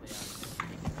चाहिए था यार।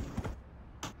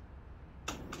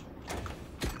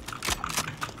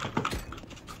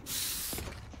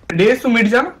 रेस तो मिड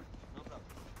जा ना।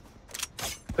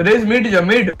 रेस मिड जा।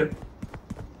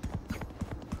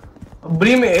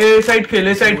 ब्रीम ए साइड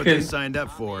खेल। Signed up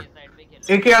for.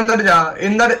 एक के अंदर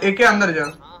जा।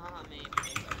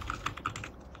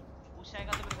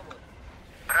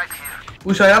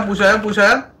 पुश आया।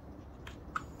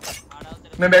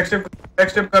 मैं बैक स्टेप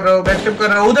कर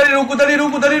रहा हूँ। उधर ही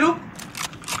रुक।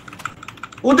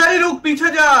 उधर ही रुक, पीछे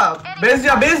जा, बेस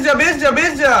जा, बेस जा, बेस जा,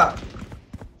 बेस जा।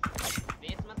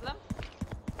 बेस मतलब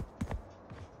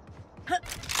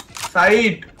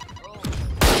साइड।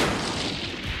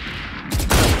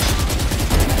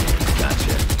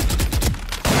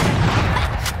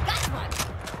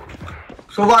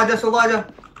 सुबह आजा, सुबह आजा,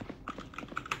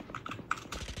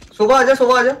 सुबह आजा,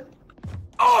 सुबह आजा।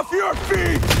 Off your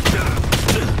feet!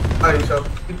 भाई साहब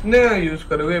कितने यूज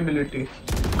करोगे एबिलिटी?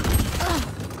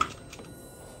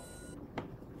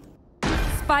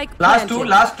 लास्ट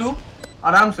टू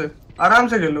आराम से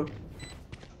खेलो।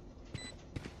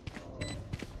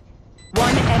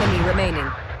 One enemy remaining.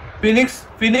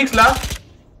 Phoenix last.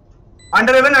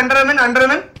 Under heaven.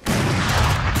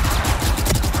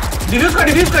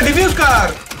 Diffuse कर।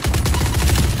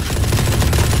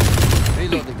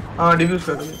 Reloading. हाँ डिफ्यूज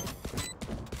कर।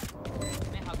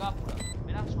 मैं हगा पूरा,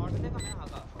 मेरा शॉट देखा, मैं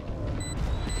हगा।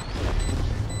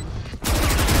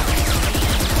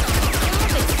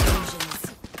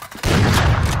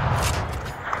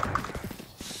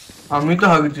 हम ही तो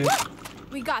हग जी।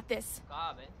 We got this.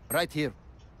 कहाँ बे? Right here.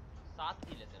 साथ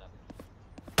ही ले तेरा बे।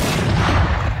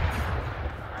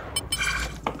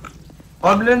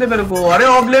 ऑब लेने दे मेरे को, अरे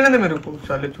ऑब लेने दे मेरे को,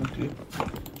 साले चूतिए।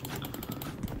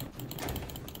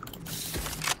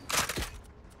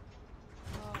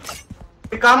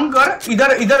 एक काम कर,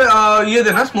 इधर ये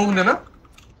देना, स्मोक देना,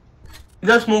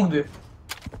 इधर स्मोक दे। 1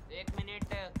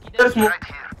 मिनट इधर स्मोक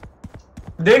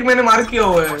देख, मैंने मार्क किया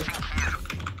हुआ है।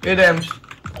 ए डैम्स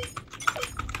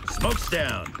Smoke's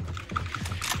down.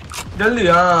 जल्दी।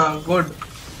 हाँ गुड।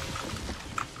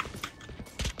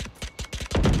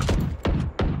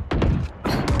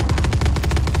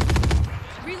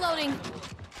 Reloading.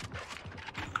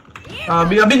 हाँ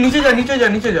अभी नीचे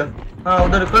जा। हाँ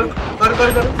उधर कर।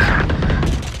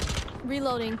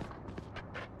 Reloading.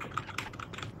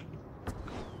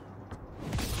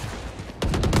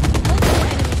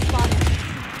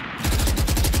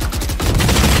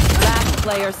 Last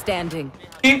player standing.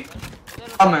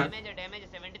 Damage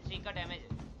 73 का डैमेज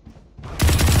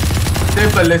है।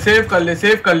 सेव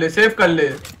कर ले।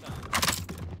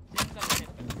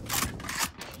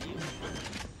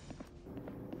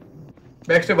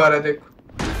 बैक से बाहर है देख।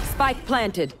 Spike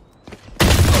planted.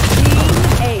 Team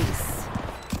Ace.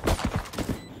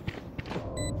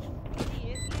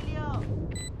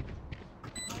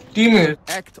 Team है।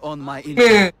 Act on my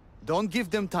intent. Don't give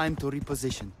them time to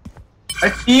reposition.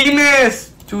 Team है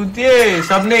चूतिए,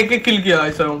 सबने एक किल किया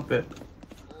इस राउंड पे।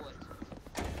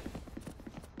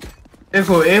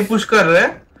 देखो ए पुश कर रहे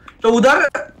हैं, तो उधर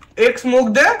एक स्मोक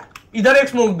दे, इधर एक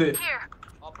स्मोक दे।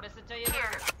 ऑपरेशन चाहिए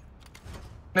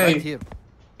नहीं,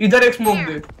 इधर एक स्मोक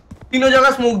दे, तीनों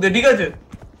जगह स्मोक दे, ठीक है?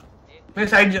 मैं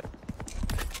साइड जा।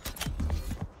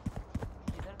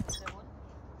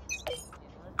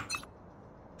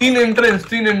 तीन एंट्रेंस।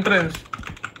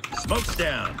 Smoke's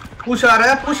down. पुश आ रहा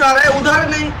है, उधर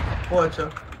नहीं। ओ अच्छा,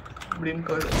 ब्लिंक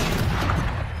कर।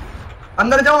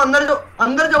 अंदर जाओ।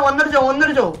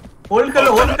 होल्ड कर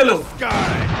लो।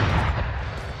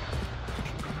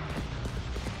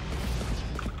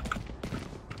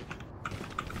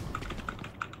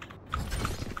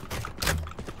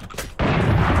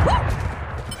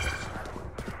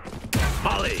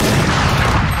 Molly.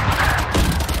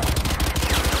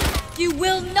 You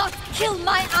will not kill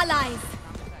my allies.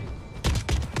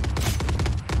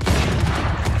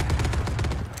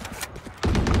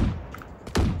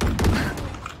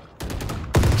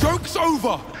 Joke's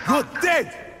over. You're dead.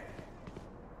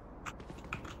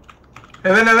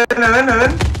 Heaven.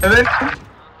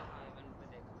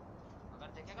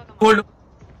 Hold.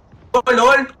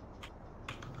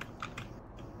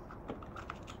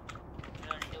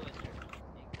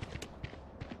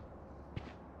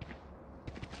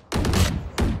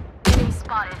 Enemy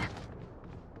spotted.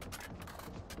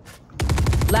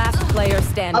 Last player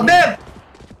standing. अबे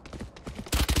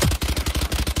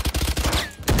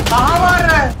कहाँ मार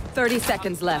रहा है? 30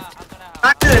 seconds left.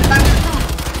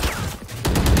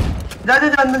 जा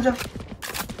अंदर जा।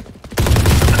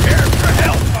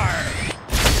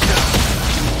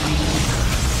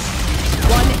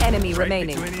 One enemy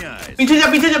remaining.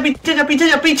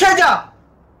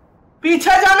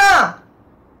 पीछे जाना।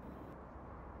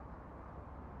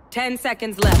 10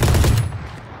 seconds left.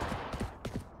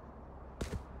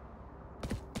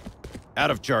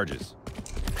 Out of charges.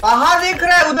 कहाँ देख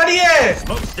रहा है? उधर ही है।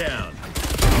 Smoke's down.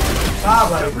 वाह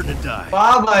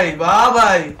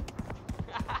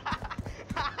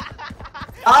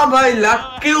भाई,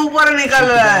 लक के ऊपर निकल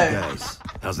रहा है।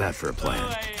 How's that for a plan? भाई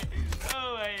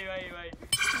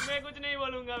मैं कुछ नहीं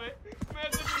बोलूंगा।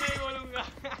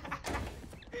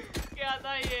 क्या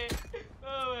था ये? ओ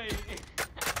भाई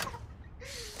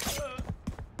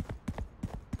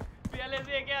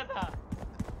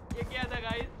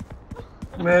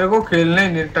मेरे को खेलना ही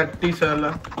नहीं टट्टी साला।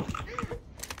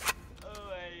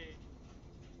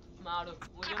 मारो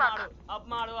मुझे मारो अब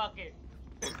मारो आके।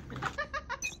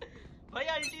 भाई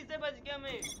अल्टी से बच गया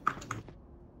मैं।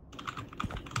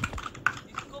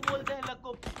 इसको बोलते हैं लको।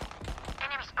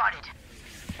 Enemy spotted.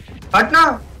 हटना।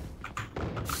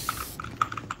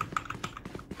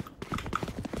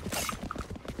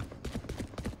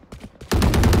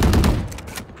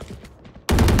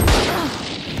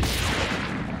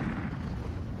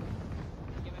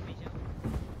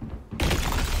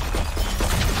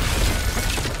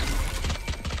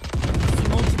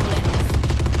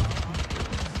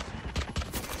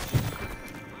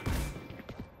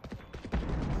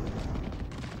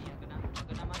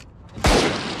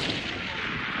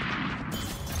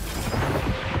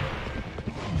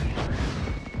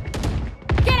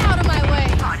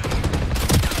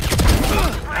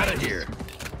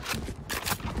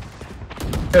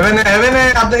 हेवन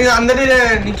है आप अंदर ही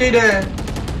रहे नीचे ही रहे।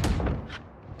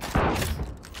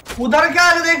 उधर क्या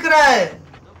देख रहा है?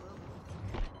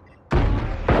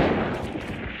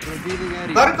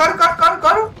 कर कर कर कर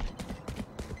कर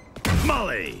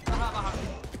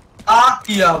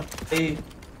किया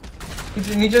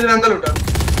नीचे से अंदर उठा।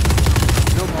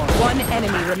 One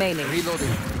enemy remaining.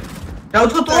 Reloading. क्या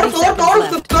उसको तोड़ तोड़ तोड़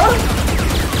उसको तोड़।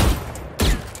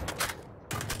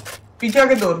 पीछे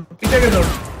आके तोड़ पीछे आके तोड़।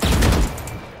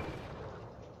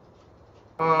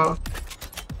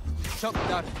 Shock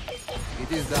dart.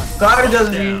 It is done. Car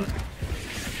जल्दी।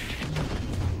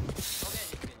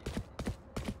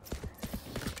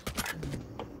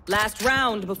 Last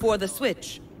round before the switch.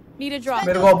 Need a drop.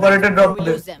 मेरे को operator drop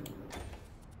they.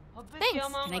 Thanks.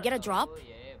 Can I get a drop?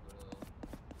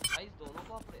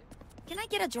 Can I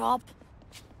get a drop?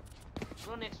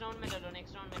 Bro next round में ले लो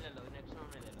next round में ले लो next round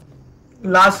में ले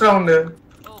लो। Last round है।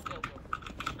 Okay.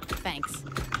 Thanks.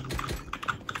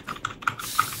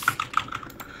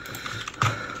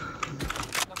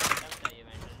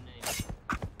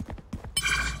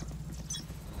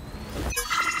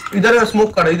 इधर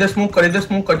स्मोक कर इधर स्मोक कर इधर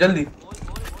स्मोक कर जल्दी।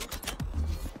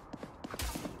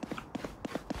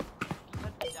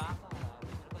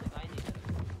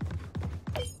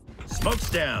 Smoke's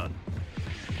down.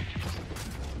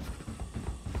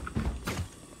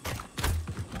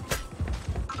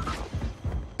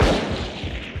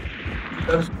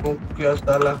 इधर स्मोक किया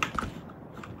साला।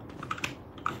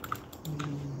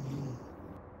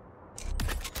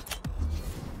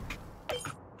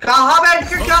 कहाँ बैठ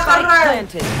के क्या कर रहा है?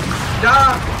 जा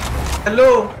हेलो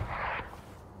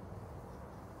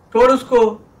छोड़ उसको।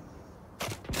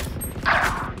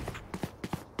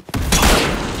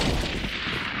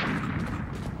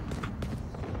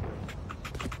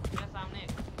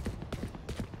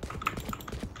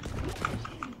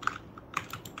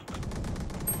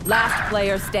 Last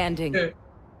player standing.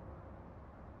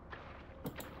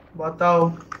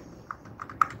 बताओ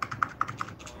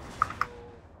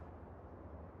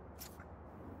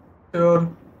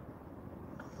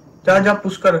जा जा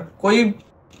पुश कर कोई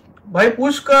भाई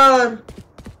पुश कर।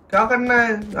 क्या करना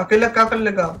है अकेला क्या कर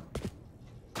लेगा?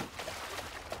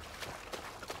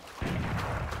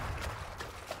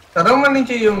 शर्म आनी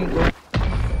चाहिए उनको।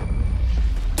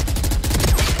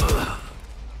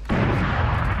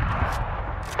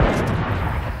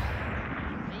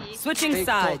 Switching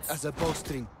sides. As a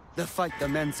bowstring, the fight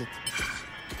demands it.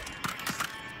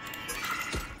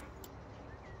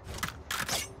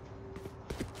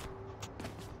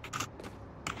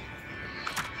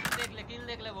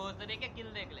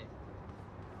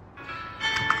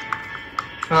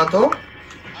 हाँ तो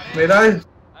मेरा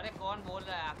अरे कौन बोल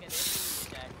रहा है आके देख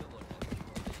चैट पे बोल रहा है।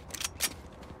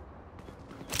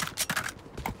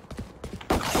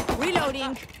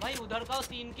 Reloading. भाई उधर का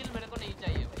 3 किल मेरे को नहीं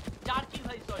चाहिए भाई 4 किल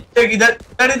भाई सॉरी। इधर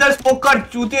इधर इधर स्मोक कर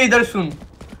चूतिया इधर सुन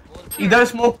इधर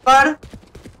स्मोक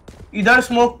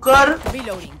कर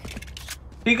Reloading.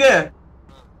 ठीक है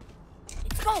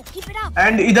Let's go. Keep it up.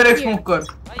 And इधर एक स्मोक कर।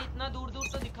 भाई इतना दूर दूर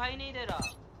तो दिखाई नहीं दे रहा।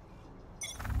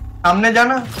 सामने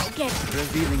जाना।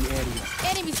 Revealing area.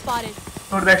 Enemy spotted.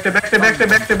 और बैक स्टेप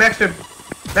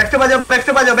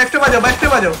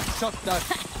बजाओ। Shock dart.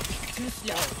 Too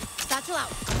slow. Satchel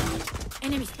out.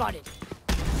 Enemy spotted.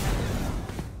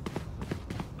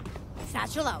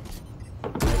 Satchel out.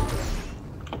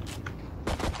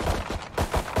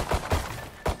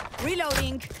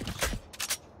 Reloading.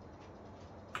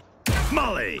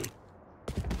 Molly.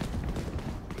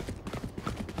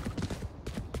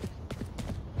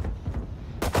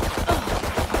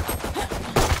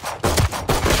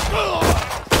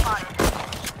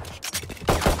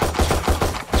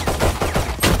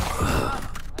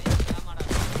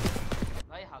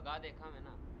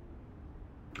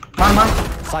 मार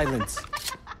Silence.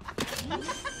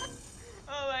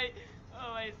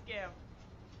 भाई स्कैम।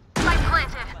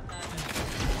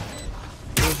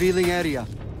 Revealing area.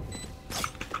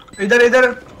 इधर इधर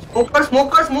स्मोक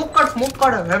कर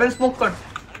हेवन स्मोक कर।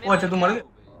 वो अच्छा तू मर गया।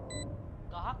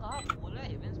 कहाँ बोल रहा है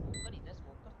हेवन स्मोक कर, इधर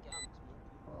स्मोक कर, क्या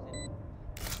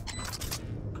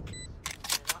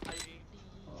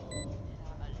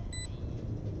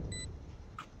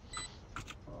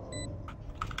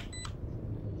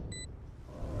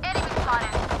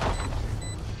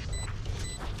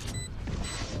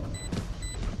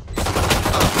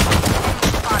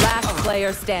Last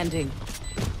player standing.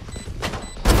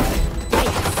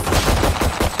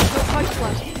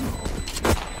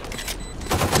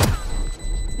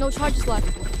 No charges left.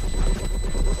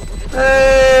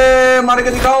 मार के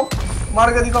दिखाओ।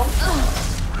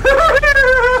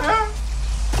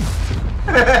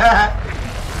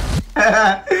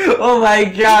 ओ भाई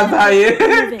क्या था ये?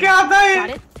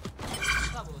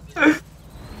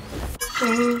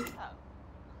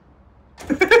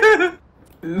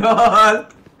 लॉल।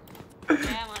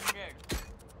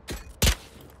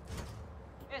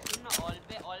 सुन ना,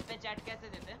 ऑल पे चैट कैसे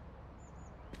देते हैं?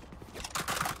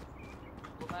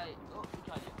 ओ भाई ओ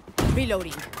चलिए।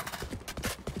 Reloading.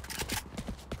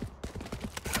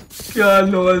 क्या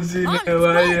लॉल सीन है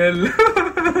भाई ये।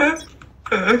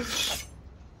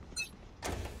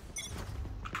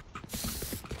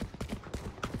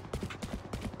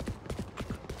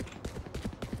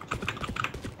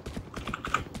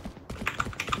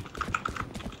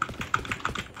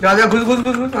 जा घुस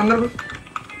अंदर घुस।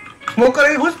 स्मोक कर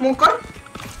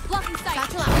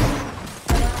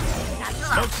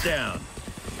Smoke's down.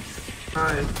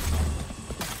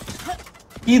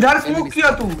 इधर स्मोक किया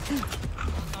तू।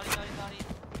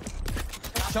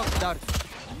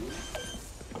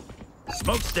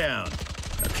 Smoke's down.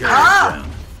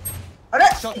 अरे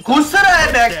घुस रहा है,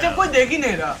 बैक स्टेप कोई देख ही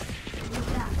नहीं रहा।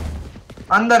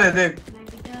 अंदर है देख।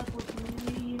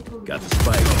 Got the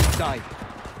spike. Die.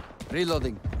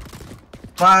 Reloading.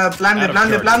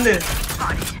 Plan they.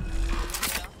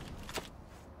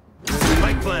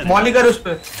 Molly कर उस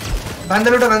पे।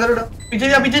 बंदर उठा। पीछे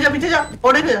जा।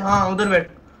 ओढ़े के। हाँ उधर बैठ।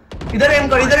 इधर एम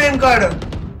कर।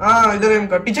 हाँ इधर एम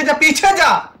कर। पीछे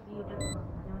जा।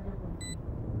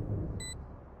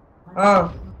 हाँ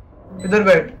इधर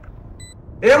बैठ।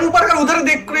 एम ऊपर कर। उधर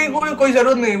देख कोई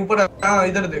जरूरत नहीं ऊपर। हाँ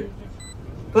इधर देख।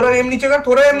 थोड़ा एम नीचे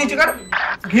कर।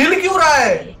 हिल क्यों रहा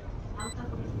है?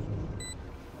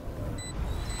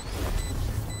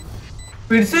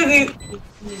 फिर से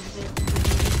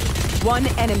One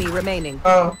enemy remaining.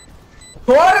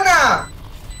 छोड़ ना।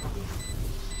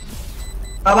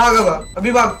 भाग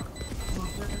अभी भाग।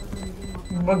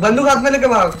 बंदूक हाथ में लेके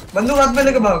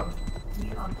भाग।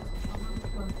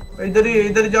 इधर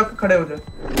ही जाकर खड़े हो जा।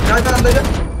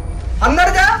 अंदर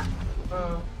जा।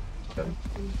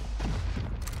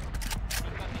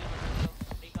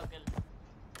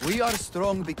 We are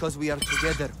strong because we are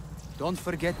together. Don't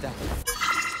forget that.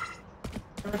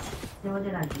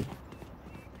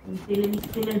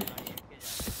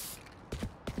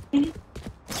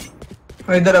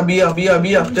 इधर अभी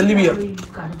जल्दी भी आ। ए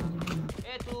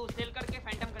तू सेल करके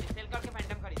फैंटम करी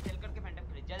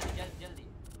जल्दी।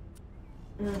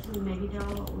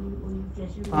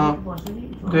 हाँ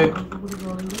देख।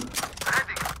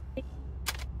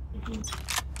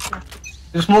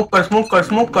 स्मोक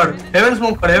कर। हेवन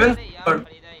स्मोक कर।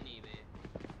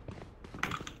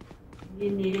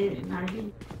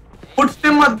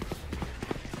 फुटस्टेप मत।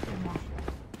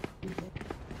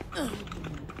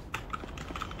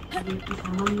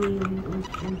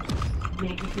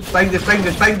 स्पाइक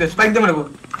दे मेरे को।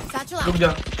 रुक जा।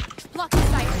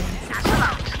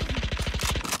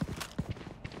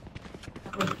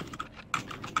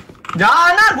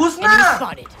 जाना घुसना।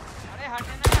 अरे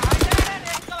हटना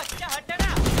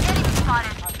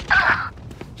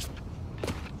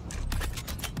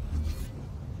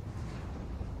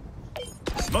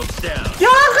Smoke's down.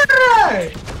 क्या कर रहा है?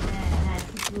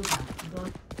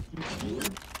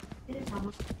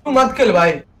 तू मत खेल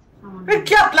भाई।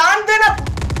 क्या प्लान देना?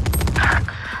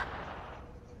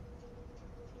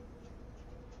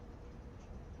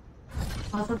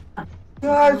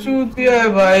 क्या चूतिया है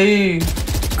भाई।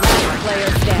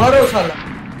 मरो साला।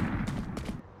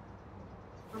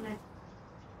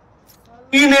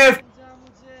 3 F।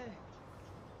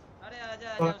 अरे आजा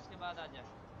उसके बाद आजा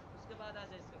इसके बाद आ।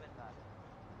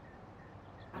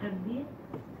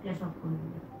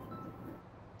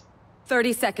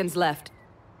 30 seconds left.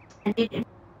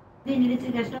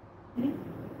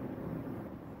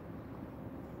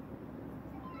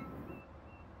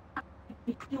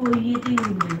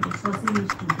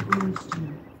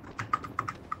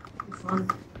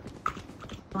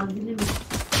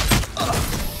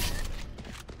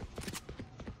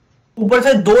 ऊपर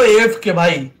से 2 AF के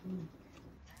भाई।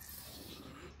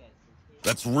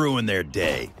 Let's ruin their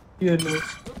day. ये लो।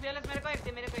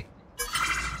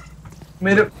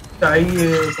 मेरे चाहिए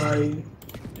भाई।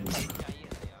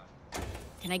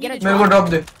 Can I get a मेरे को ड्रॉप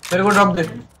दे, मेरे को ड्रॉप दे।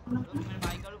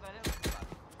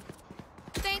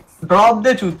 ड्रॉप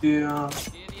दे चूती है। हाँ।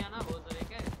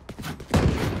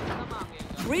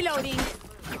 Reloading.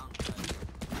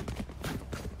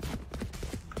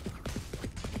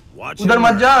 उधर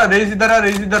मत जा, रेस इधर आ,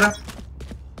 रेस इधर आ।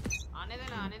 आने दे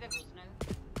ना, आने दे, घुसने दे।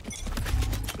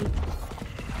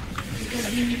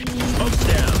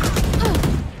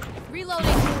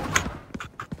 Reloading.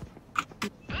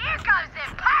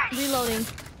 Reloading.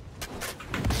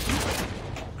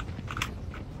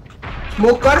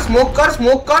 स्मोक कर, स्मोक कर,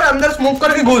 स्मोक कर, अंदर स्मोक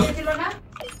करके घुस।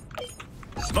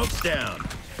 Smoke's down.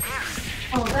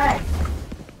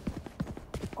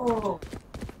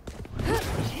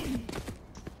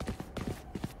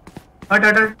 हट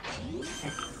हट हट।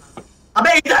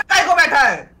 अबे इधर काय को बैठा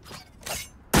है?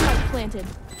 Planted.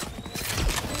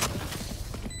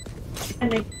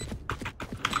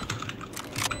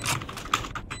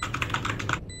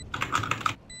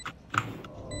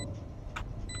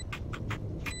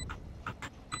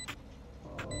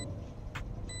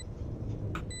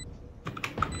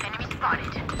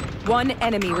 One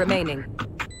enemy remaining.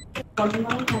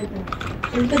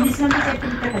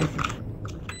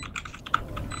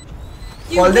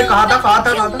 Call दे, कहाँ था, कहाँ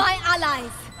था, कहाँ था? My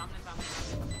allies.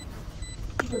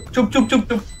 चुप चुप चुप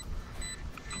चुप।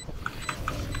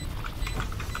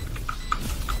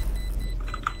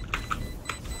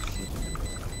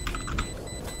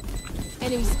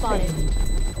 Enemy spotted.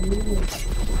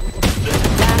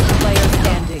 Last player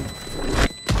standing.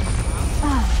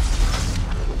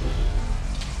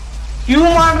 क्यों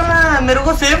मार रहा है? मेरे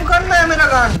को सेव करना है मेरा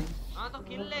गन। हाँ तो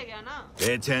किल ले गया ना।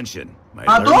 Pay attention. Might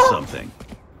हाँ learn तो? something.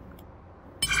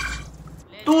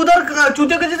 तू उधर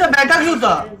चूते के जैसे बैठा क्यों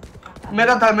था?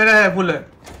 मेरा था, मेरा है, फुल है। तो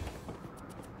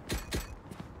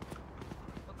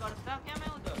करता क्या मैं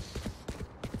उधर?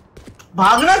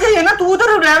 भागना चाहिए ना, तू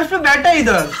उधर रैम्स पे बैठा है,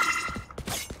 इधर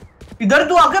इधर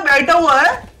तू आके बैठा हुआ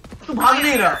है, तू भाग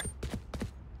नहीं रहा।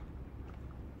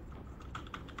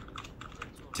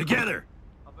 Together.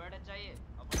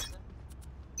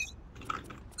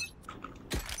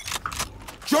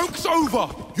 Joke's over.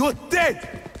 You're dead.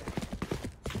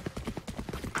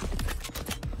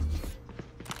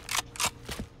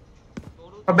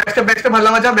 Back step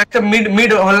हल्ला मचा, बैक स्टेप मिड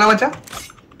मिड हल्ला मचा,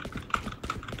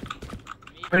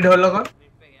 मिड हल्ला कर। मिड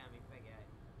पे गया है।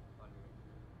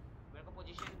 मेरे को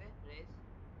पोजीशन दे,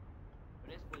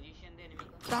 रेस पोजीशन दे एनिमी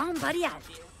का। Baam बढ़िया।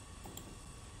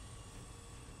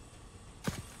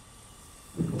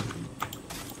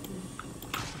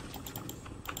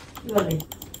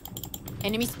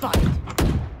 Enemy spotted.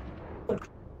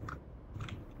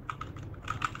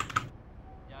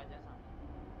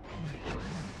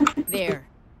 There.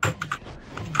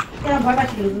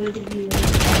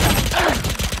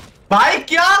 भाई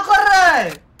क्या कर रहा है?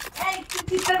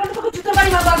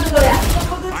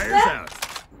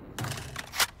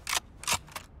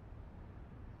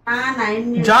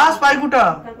 जा स्पाइक उठा।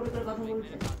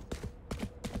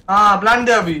 हाँ प्लान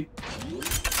दे अभी।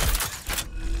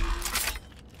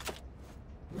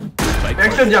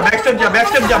 बैक स्टेप जा, बैक स्टेप जा, बैक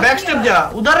स्टेप जा, बैक स्टेप जा,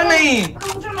 उधर नहीं।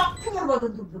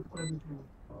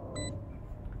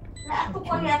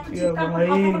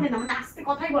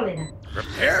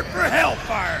 Prepare for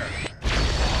hellfire.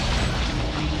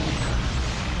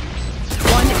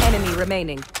 One enemy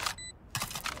remaining.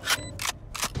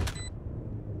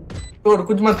 तोड़,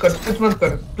 कुछ मत कर, कुछ मत कर।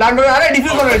 प्लांट हो रहा है,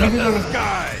 डिफ्यूज हो रहा है, डिफ्यूज हो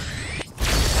रहा है।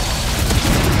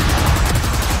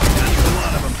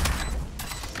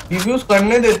 डिफ्यूज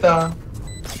करने देता।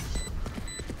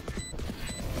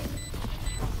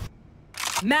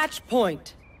 Match point.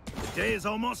 The day is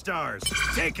almost ours.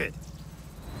 Take it.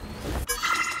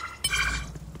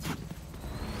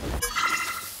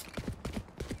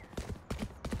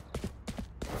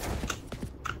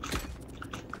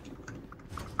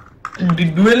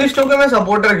 Dualist होकर मैं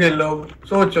सपोर्टर खेल रहा हूँ,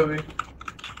 सोच अभी।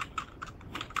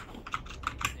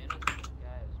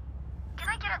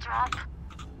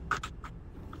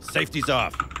 Safety's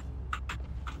off.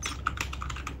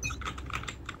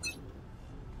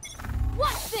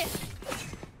 What's this?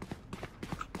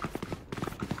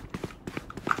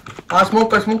 हाँ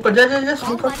स्मोक कर, स्मोक कर, जा जा जा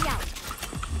स्मोक कर।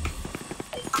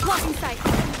 Blocking sight.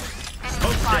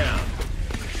 Smoke's down.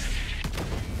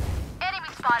 Enemy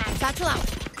spotted. Satchel out.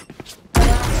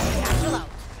 Satchel out.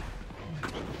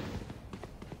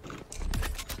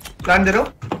 Plan दे रहा हूँ।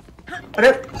 अरे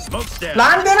Smoke's down.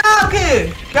 प्लान देना आके,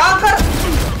 क्या कर?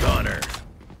 Gunner.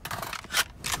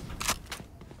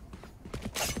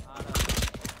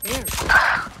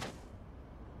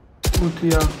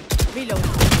 भूतिया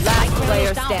Last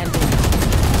player standing.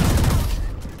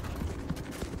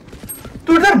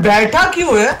 तू इधर बैठा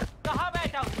क्यों है? कहाँ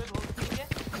बैठा हूँ मैं?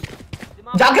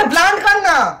 जाके प्लांट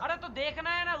करना। अरे तो देखना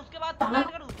है ना, उसके बाद प्लांट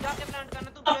कर, जाके प्लांट करना।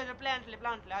 तू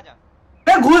प्लांट ले आजा।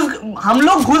 हम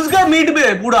लोग घुस गए मीट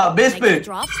पे पूरा बेस पे,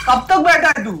 कब तक बैठा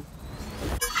है तू?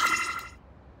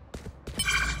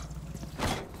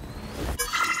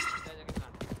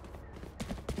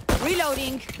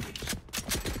 Reloading.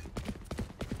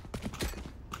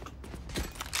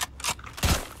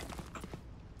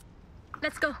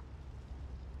 Let's go.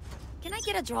 Can I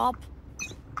get a drop?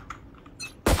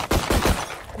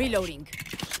 Reloading.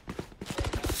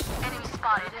 Enemy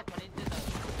spotted.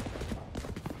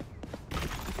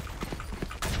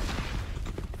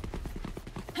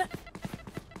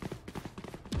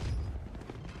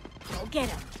 Go get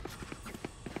him.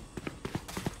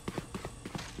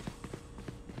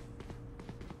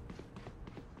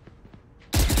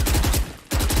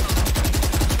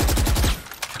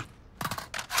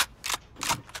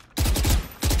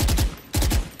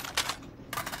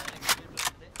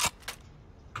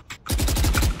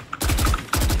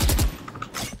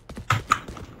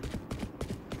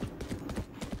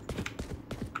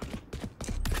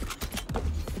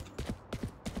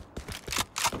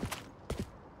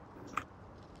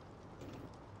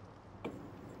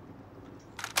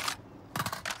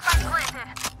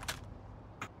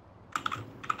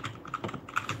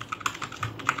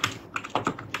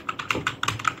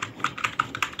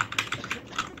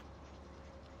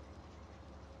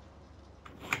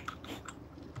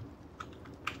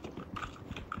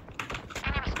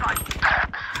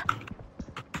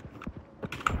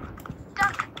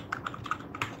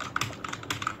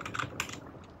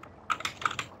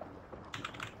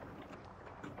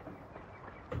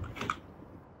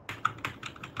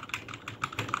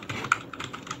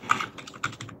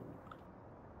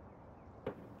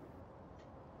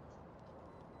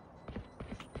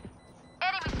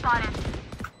 Spotted.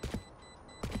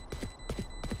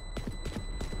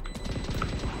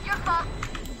 Your fault.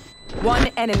 One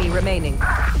enemy remaining.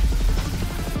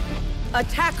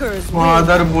 Attackers win.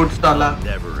 Motherboard साला.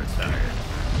 Never retire.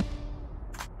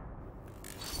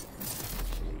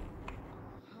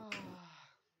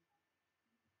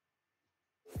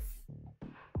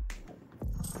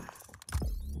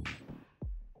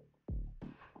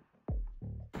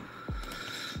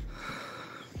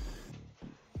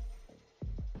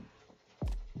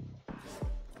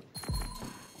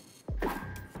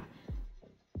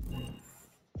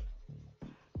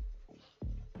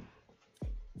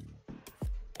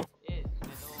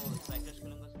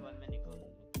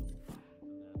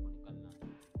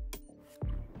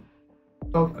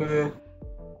 ओके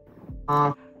हाँ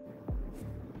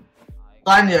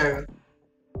कहाँ जाएगा?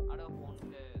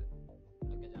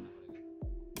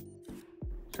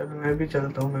 चलो मैं भी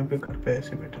चलता हूँ, मैं भी घर पे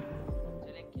ऐसे बैठा।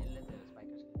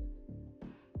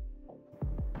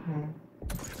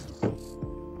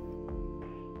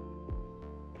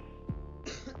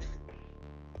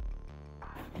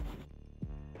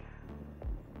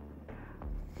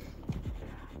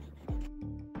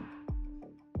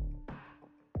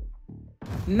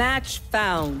 Match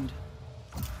found.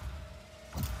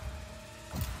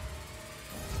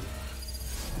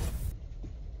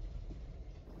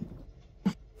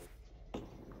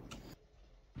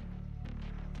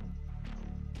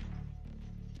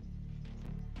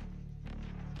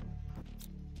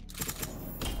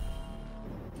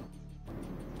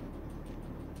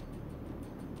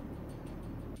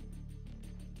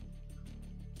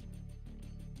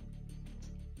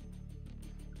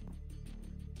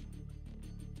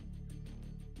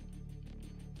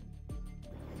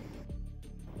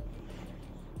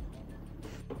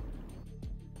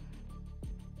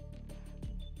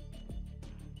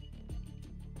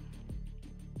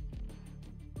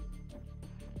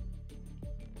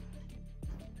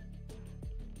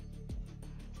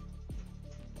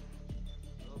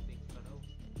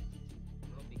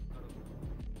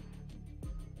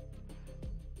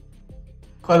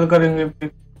 कल करेंगे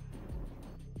पिक,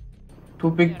 तू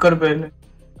पिक कर पहले।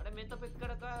 अरे मैं तो पिक कर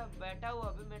बैठा हूँ,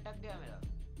 अभी मैं अटक गया मेरा।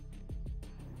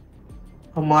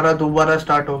 हमारा दोबारा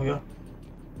स्टार्ट हो गया। अरे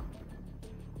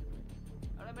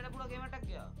मेरा पूरा गेम अटक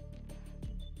गया।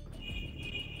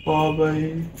 वाह भाई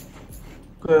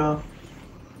गया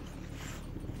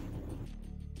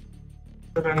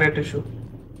नेट इशू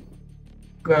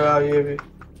गया ये भी। ओ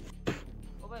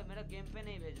भाई मेरा गेम पे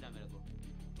नहीं भेज रहा मेरे को,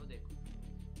 वो देखो।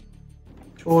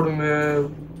 छोड़ मैं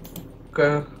क्या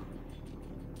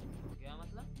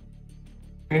मतलब?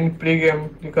 इन प्री गेम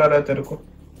दिखा रहा है तेरे को,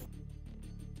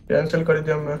 कैंसिल कर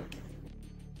दिया मैं।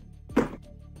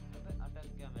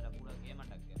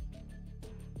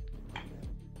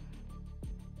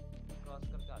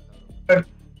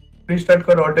 रीस्टार्ट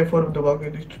कर, ऑटे 4 दबा के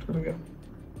रीस्टार्ट कर गया।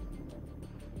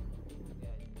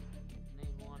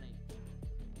 नहीं हुआ नहीं,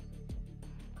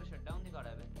 तो शटडाउन दिखा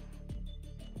रहा है बे।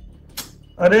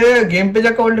 अरे गेम पे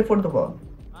जाकर ऑल्ट 4 दबा।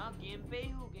 हाँ गेम पे ही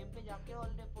हूँ, गेम पे जाके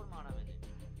ऑल्ट 4 मारा मैंने।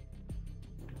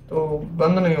 तो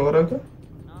बंद नहीं हो रहा क्या?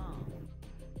 ना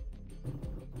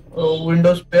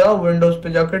विंडोज पे आओ, विंडोज पे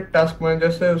जाकर टास्क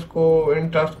मैनेजर से उसको इन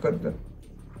टास्क कर दे।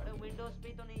 अरे विंडोज पे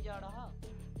तो नहीं जा रहा।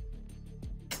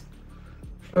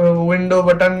 विंडो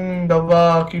बटन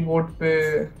दबा कीबोर्ड पे।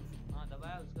 हाँ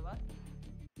दबाया, उसके बाद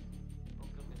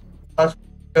टास्क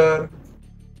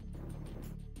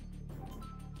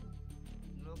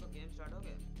लोगों का गेम स्टार्ट हो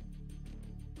गया।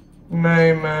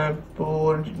 नहीं, मैं तो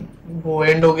वो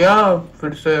एंड हो गया,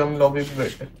 फिर से हम लॉबी पे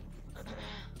बैठे। इधर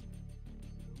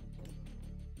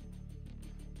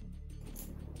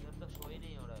तो शो ही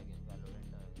नहीं हो रहा है गेम।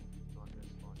 Valorant not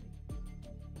responding.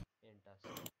 एंटस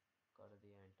कर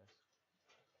दिया, एंटस।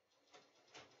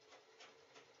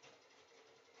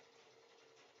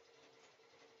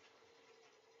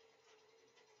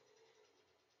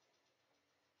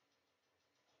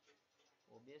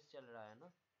 ओबीएस चल रहा है ना?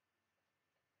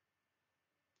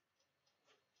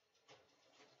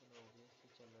 ओबीएस ही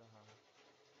चल रहा है।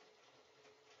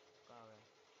 कहाँ है?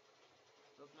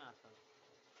 रुक मैं आता हूँ,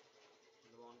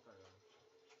 ऑन कर रहा हूँ।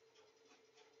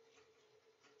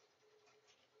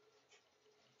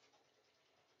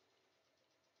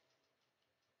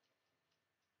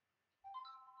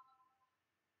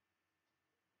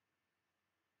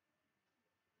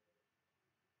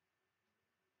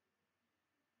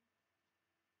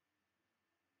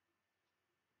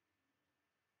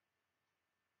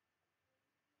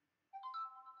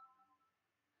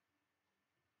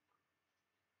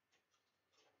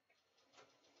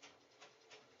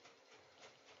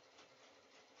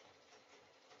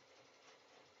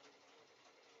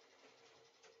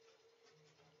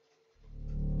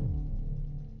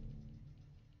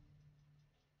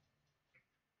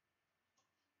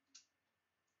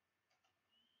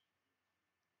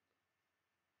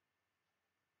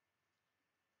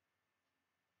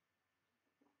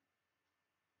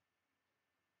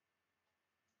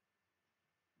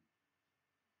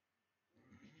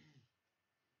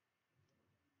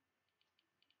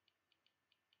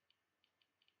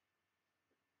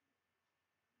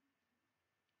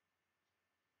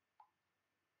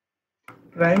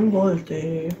 प्राइम बोलते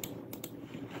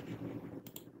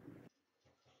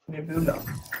नेबुला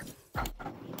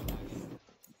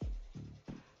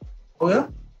हो गया।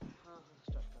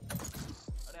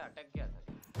 अरे अटक गया था।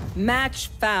 Match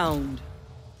found.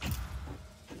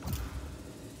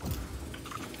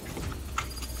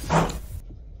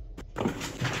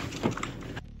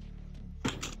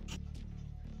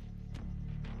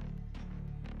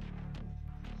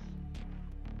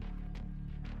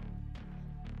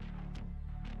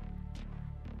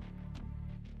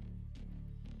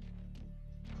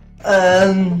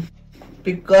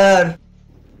 पिकर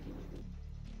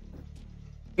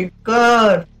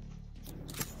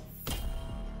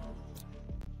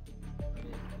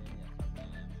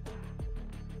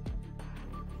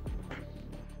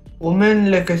वुमेन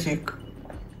लेके सीख।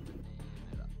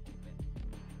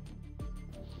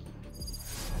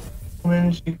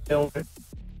 वुमेन सीखते होंगे।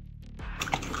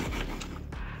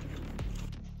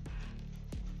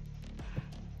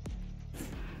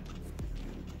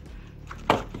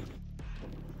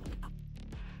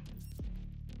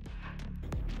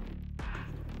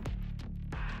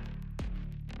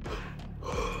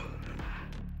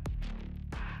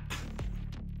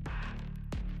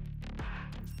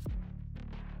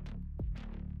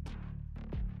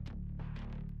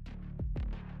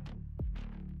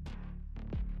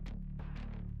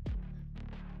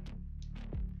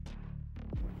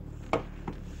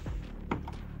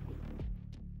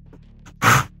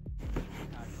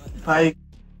 भाई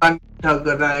ठग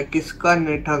रहा है, किसका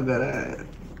नेट ठग रहा है?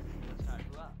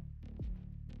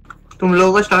 तुम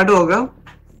लोगों का स्टार्ट हो गया?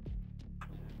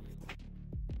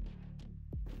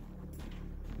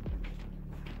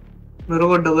 मेरे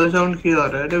को डबल साउंड किया आ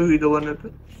रहा है वीडियो बने पे।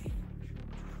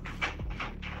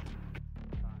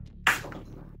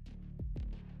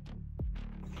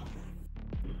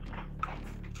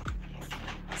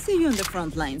 See you on the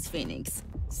front lines, Phoenix.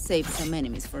 Save some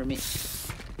enemies for me.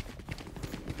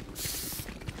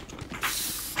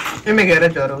 मैं कह रहा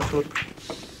जा रहा हूँ तो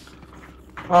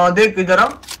देख इधर आ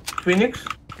फिनिक्स,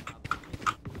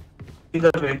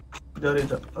 इधर वेट, इधर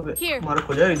अबे मार्क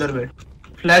हो जाए, इधर वेट,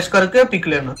 फ्लैश करके पिक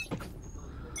लेना।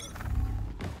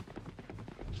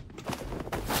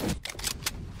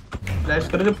 फ्लैश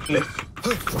करके पिक ले।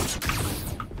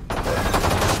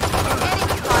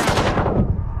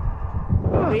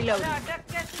 Reload.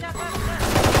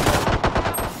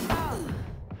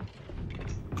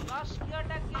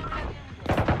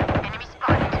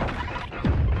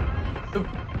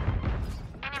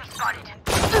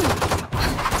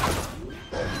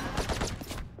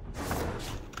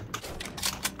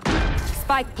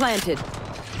 Spike planted.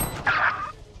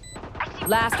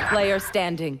 Last player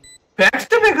standing. Backs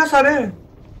तो मेगा सारे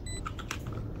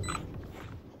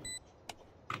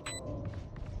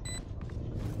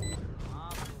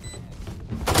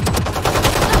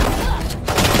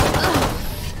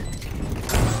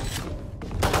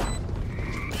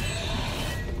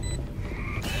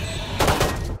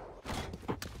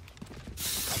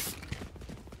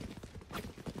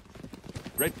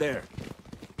Right there.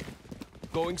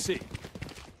 Going C.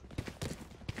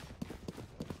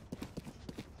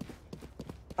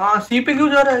 हाँ सी पे क्यों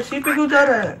जा रहा है? सी पे क्यों जा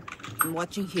रहा है? I'm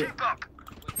watching here.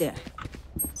 There.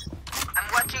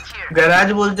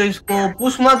 Garage बोलते इसको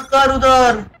पुश मत कर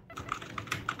उधर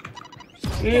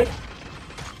ये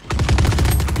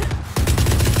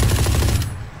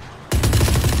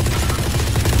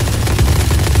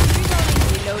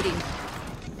Reloading.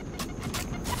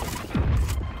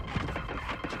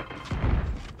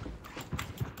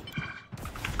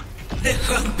 The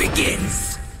hunt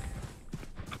begins.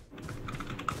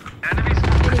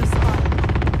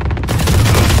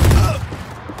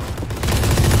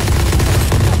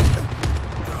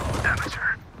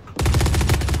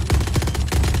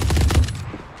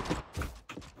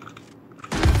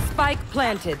 Spike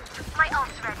planted. My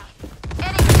ult's ready.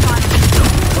 Enemy spotted.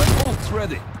 My ult's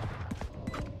ready.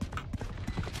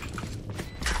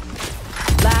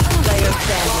 Last player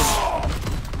standing.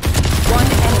 One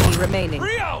enemy remaining.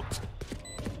 Free out.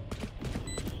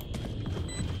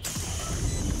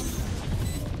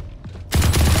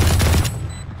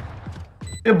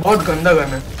 ये बहुत गंदा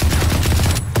गन है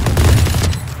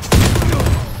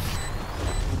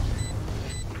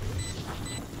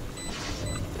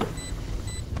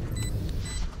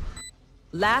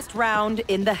Last round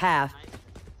in the half.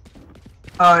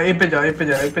 हाँ ए पे जा ए पे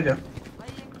जा ए पे जा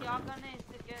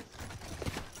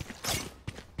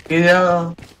ये जा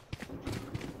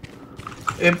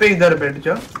ए पे इधर बैठ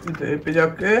जा इधर ए पे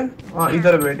जाके हाँ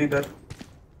इधर बैठ इधर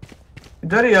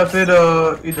इधर या फिर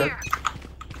इधर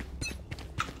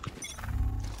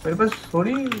मेरे पास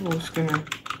थोड़ी वो स्किन है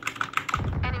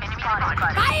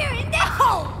Fire in the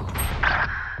hole!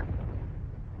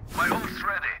 My ult's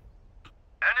ready.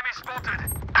 Enemy spotted.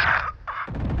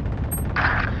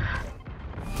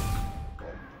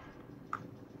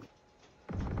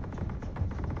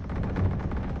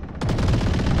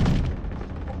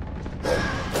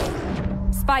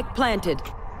 Spike planted.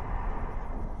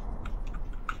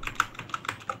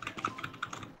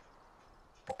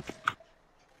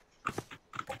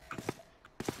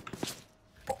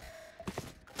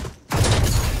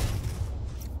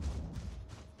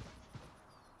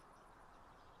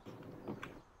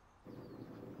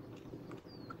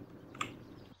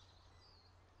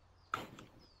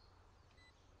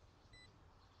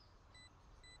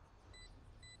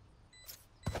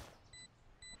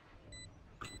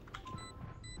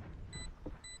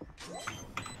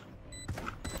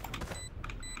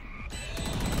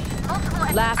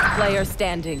 Last player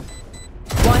standing.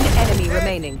 One enemy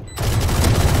remaining.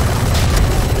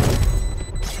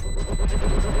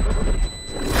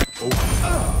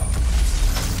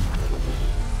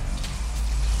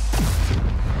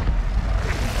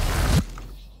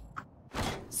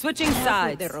 Switching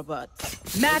sides. The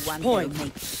robots. Match point.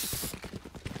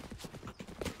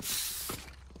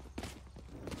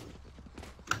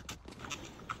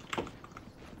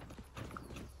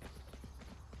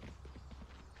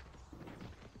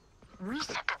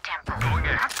 Reset the tempo.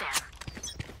 Not them.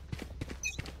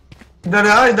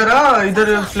 इधर आ इधर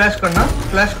फ्लैश करना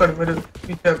फ्लैश कर मेरे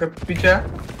पीछे आके पीछे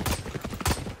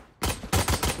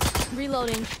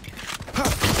Reloading.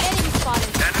 Enemy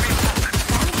spotted.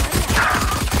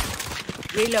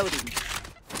 Reloading.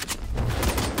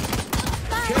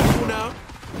 Careful now.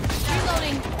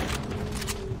 Reloading.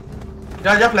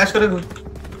 जा flash करे घुस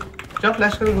जा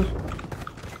फ्लैश करे घुस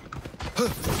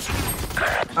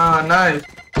हाँ नाइस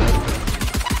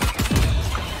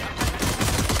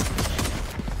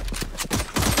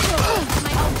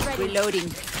Reloading.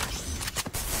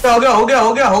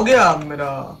 हो गया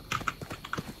मेरा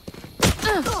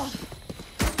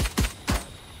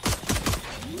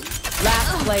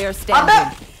Last player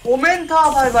standing. ओमेन था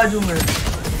भाई बाजू में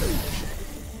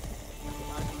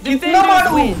जितना Defenders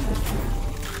मारू win.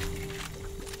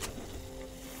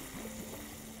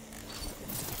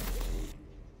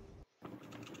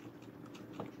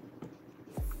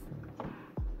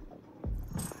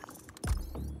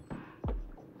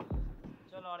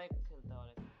 चलो और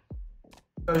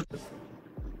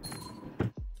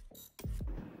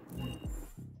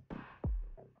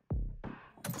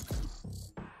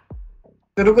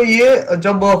तेरे को ये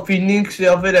जब फिनिक्स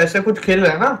या फिर ऐसे कुछ खेल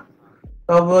रहा है ना,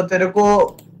 तब तेरे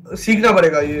को सीखना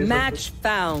पड़ेगा ये। Match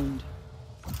found.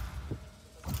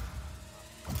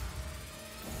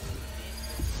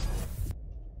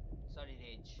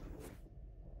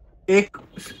 एक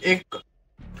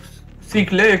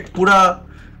सीख ले, एक पूरा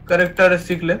कैरेक्टर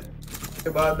सीख ले, के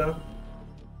बाद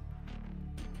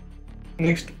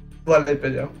नेक्स्ट वाले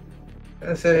पे जाओ।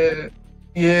 ऐसे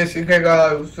ये सीखेगा,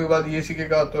 उसके बाद ये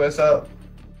सीखेगा, तो ऐसा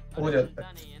हो जाता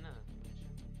है।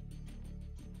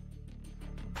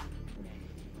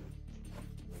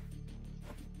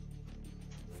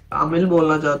 तमिल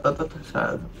बोलना चाहता था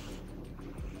शायद।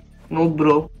 No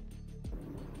bro.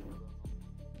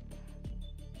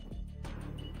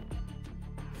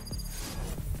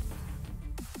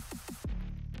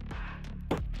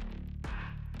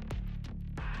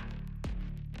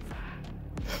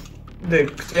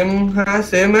 देख सेम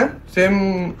सेम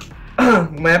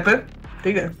मैप है,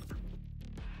 ठीक है।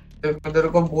 देख मैं तेरे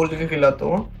को बोल के खिलाता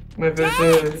हूँ। मैं फिर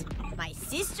से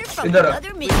इधर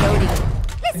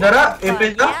आ, ए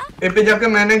पे जाके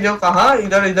मैंने जो कहा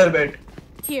इधर बैठ,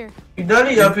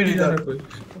 इधर या फिर इधर।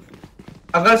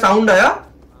 अगर साउंड आया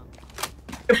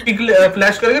पिक ले,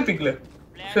 फ्लैश करके पिक ले,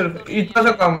 सिर्फ इतना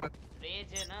सा काम है।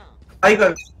 आई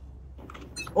कर।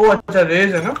 ओ अच्छा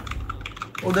रेज है ना,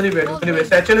 उधर ही बैठ, उधर ही बैठ।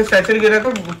 सैचल गिरा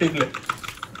कर पिक ले।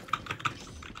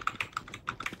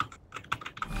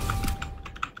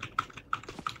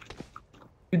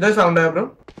 इधर साउंड आया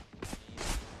bro.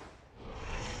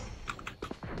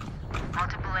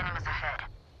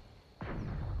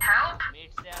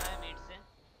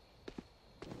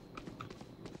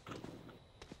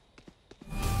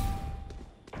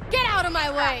 Get out of my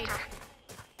way!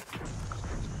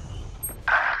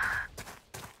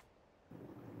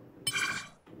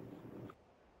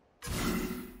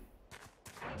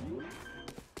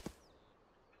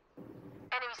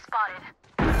 Enemy spotted.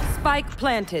 Spike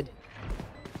planted.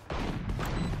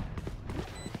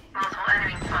 Multiple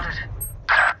enemy spotted.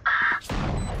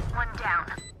 One down.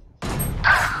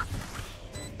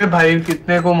 भाई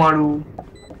कितने को मारू?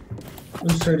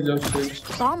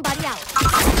 Bomb buddy out.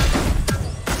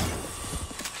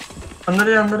 अंदर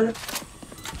जा।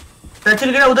 सैचल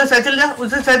गिरा, उधर सैचल जा,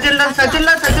 उधर सैचल डाल।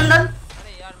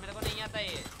 अरे यार मेरे को नहीं आता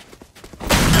ये।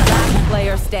 Last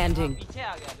player standing.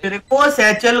 तेरे को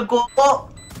सैचल को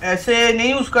ऐसे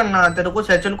नहीं यूज करना, तेरे को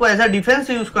सैचल को ऐसा डिफेंस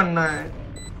यूज करना है,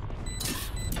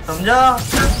 समझा?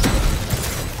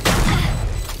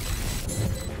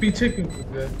 पीछे क्यों कूद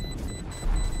गया?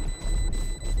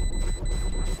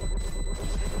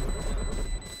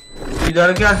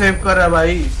 इधर क्या सेव कर रहा है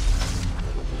भाई?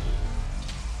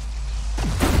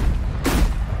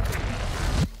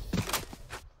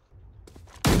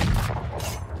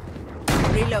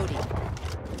 Reloading.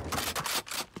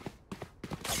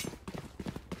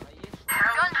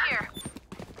 Gun here.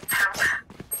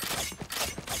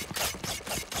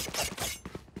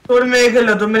 थोड़ी मैं खेल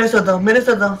रहा था, मेरे साथ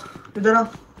आ। इधर आ,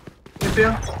 पे आ।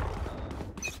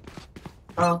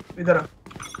 हाँ इधर आ।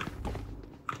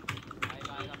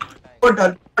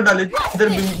 डाल इधर,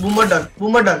 बूमर डाल।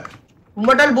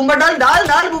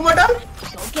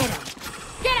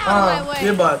 हाँ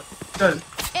ये बात चल।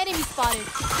 Enemy spotted.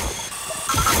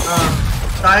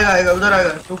 हाँ आएगा उधर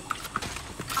आएगा तू।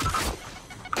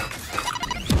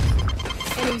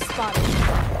 Enemy spotted.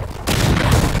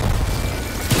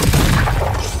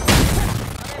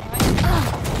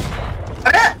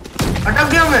 अरे अटक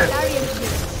गया मैं।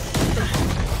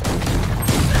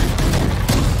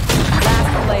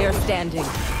 Last player standing.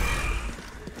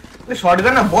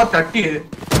 शॉटगन ना बहुत टट्टी है,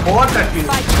 बहुत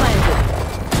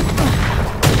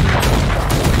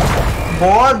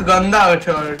गंदा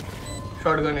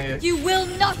शॉटगन है ये। You will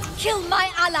not kill my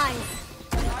allies.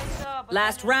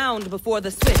 Last round before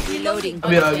the switch. Reloading.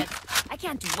 अभी I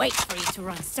can't wait for you to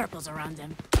run circles around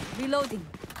them. Reloading.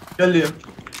 जल्दी।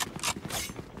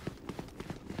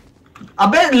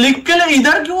 अबे लिख के ले,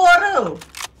 इधर क्यों आ रहे हो?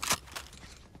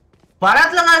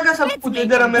 बारात लगाएगा सब कुछ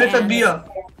इधर मेरे साथ दिया।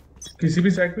 किसी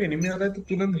भी साइड पे एनिमी आता है तो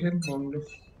तुरंत हेड मांग लो।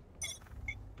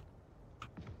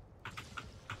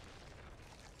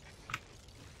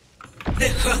 The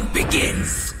hunt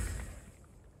begins.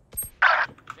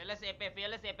 fearless AP.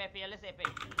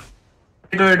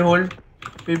 Wait hold,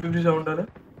 PPP sound आ रहा है।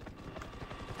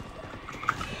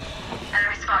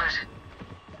 Enemy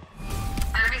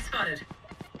spotted.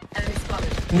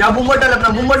 जा बूमर डाल अपना,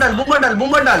 बूमर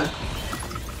डाल।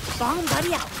 Bomb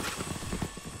buddy out.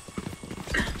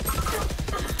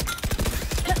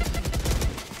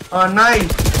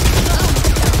 नाइस।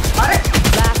 अरे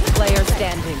player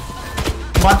standing.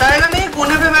 बताएगा नहीं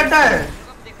कोने पे बैठा है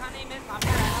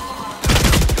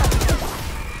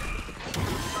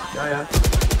क्या यार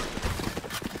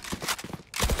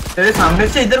तेरे सामने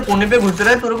से इधर कोने पे घुस रहा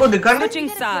है तेरे को दिखा नहीं Switching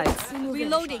sides.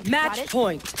 Reloading. Match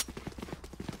point.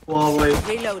 वाह भाई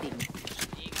Reloading.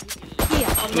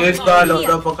 एक का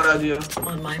लौटा पकड़ा दिया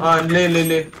हाँ ले ले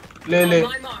ले ले ले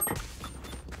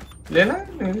लेना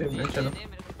ले ले चलो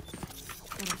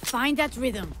Find that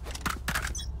rhythm.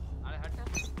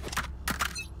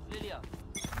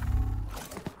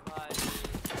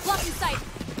 Blocking sight.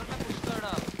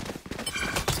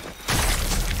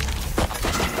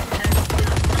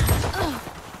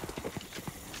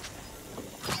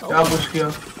 क्या पुश किया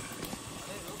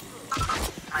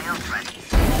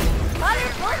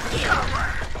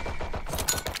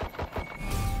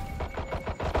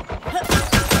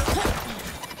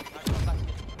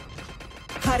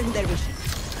Cutting their vision.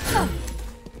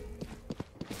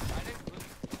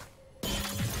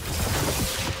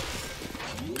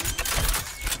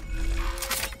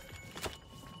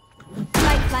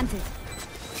 Light planted.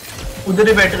 उधर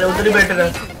ही बैठ रहा उधर ही बैठ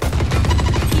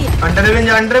रहा अंडर में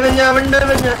जा अंडर में जा अंडर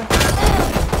में जा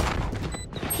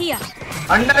Here.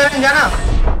 अंडर में जाना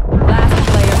Last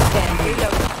player standing.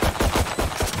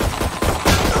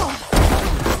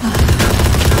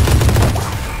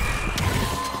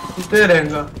 कितने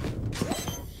रहेगा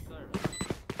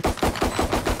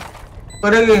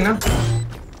करेगी ना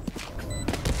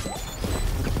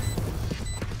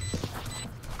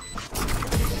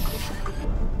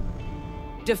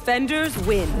Defenders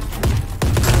win.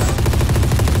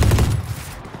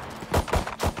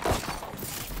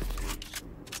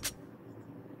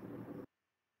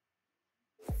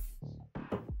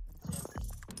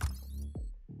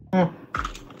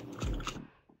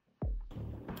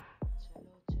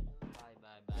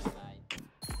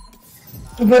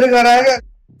 तू मेरे घर आएगा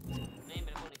नहीं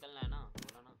मेरे को निकलना है ना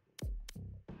बोला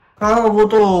ना हाँ वो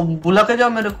तो बुला के जाओ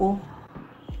मेरे को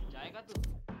जाएगा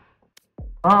तू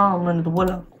हाँ मैंने तो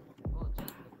बोला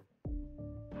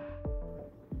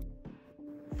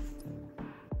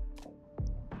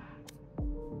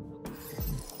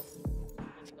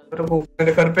मेरे को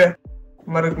मेरे घर पे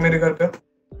मेरे घर पे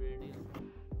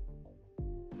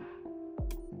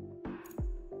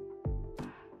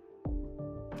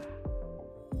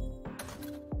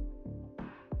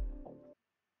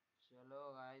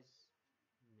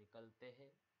निकलते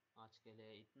हैं आज के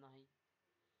लिए इतना ही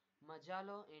मजा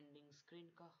लो एंडिंग स्क्रीन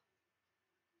का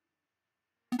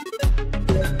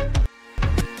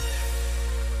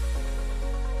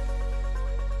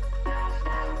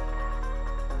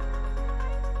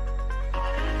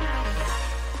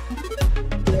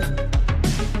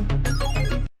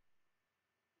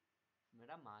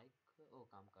मेरा माइक वो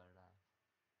काम कर रहा है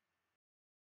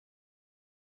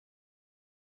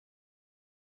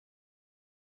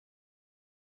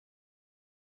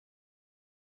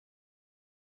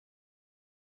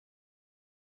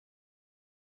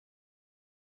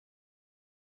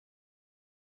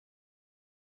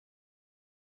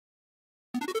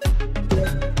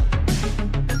Yeah.